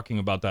were talking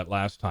about that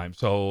last time.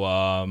 So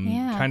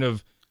Yeah. kind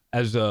of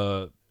as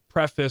a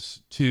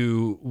preface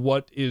to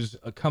what is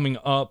coming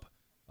up,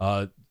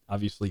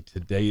 obviously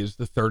today is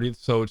the 30th,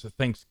 so it's a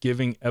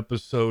Thanksgiving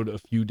episode a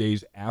few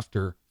days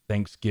after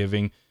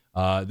Thanksgiving.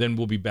 Then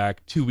we'll be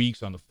back 2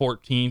 weeks on the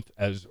 14th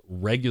as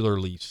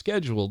regularly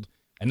scheduled.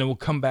 And then we'll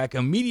come back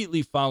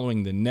immediately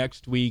following the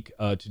next week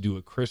to do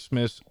a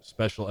Christmas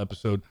special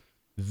episode.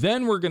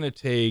 Then we're going to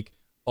take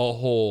a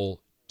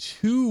whole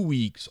 2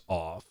 weeks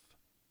off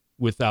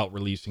without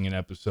releasing an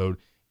episode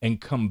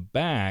and come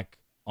back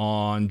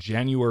on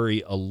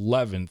January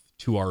 11th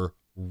to our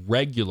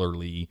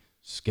regularly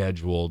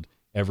scheduled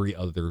every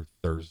other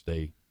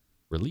Thursday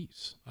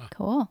release.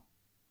 Cool.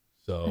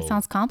 So That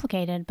sounds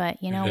complicated,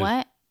 but you know It is.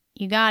 what?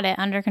 You got it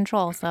under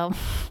control. So,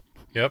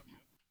 Yep.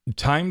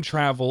 time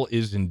travel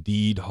is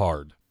indeed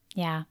hard.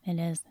 yeah, it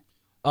is.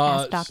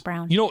 Ask Doc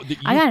Brown. You know,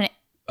 I got it.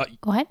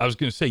 Go ahead. I was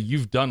going to say,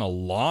 you've done a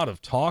lot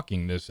of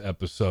talking this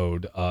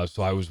episode,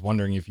 so I was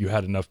wondering if you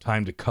had enough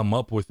time to come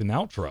up with an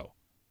outro.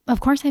 Of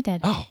course I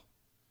did. Oh,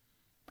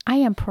 I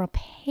am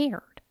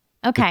prepared.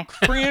 Okay.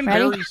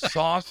 cranberry Ready?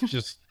 sauce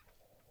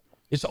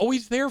it's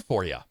always there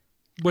for you.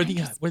 Whether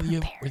you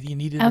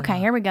need it or Okay, not.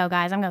 here we go,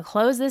 guys. I'm going to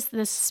close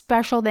this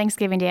special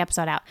Thanksgiving Day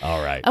episode out.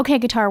 All right. Okay,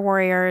 Guitar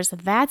Warriors,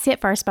 that's it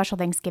for our special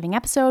Thanksgiving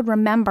episode.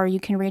 Remember, you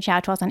can reach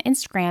out to us on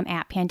Instagram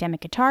at Pandemic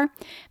Guitar,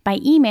 by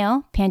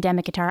email,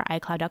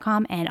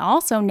 pandemicguitar@icloud.com, and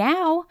also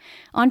now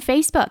on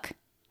Facebook.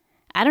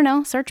 I don't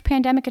know, search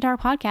Pandemic Guitar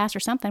Podcast or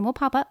something. We'll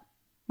pop up,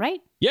 right?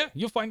 Yeah,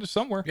 you'll find us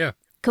somewhere. Yeah.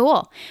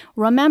 Cool.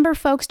 Remember,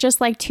 folks, just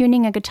like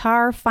tuning a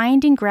guitar,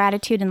 finding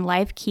gratitude in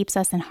life keeps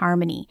us in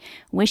harmony.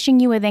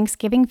 Wishing you a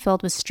Thanksgiving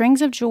filled with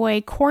strings of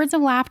joy, chords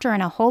of laughter,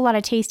 and a whole lot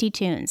of tasty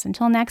tunes.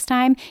 Until next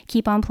time,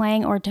 keep on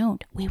playing or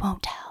don't. We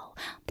won't tell.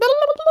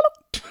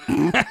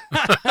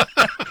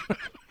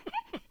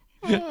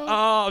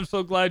 Oh, I'm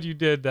so glad you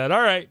did that.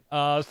 All right.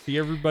 See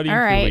everybody All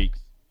in 2 right. weeks.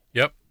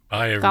 Yep.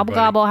 Bye, everybody. Gobble,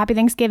 gobble. Happy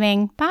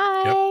Thanksgiving.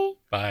 Bye.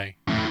 Bye.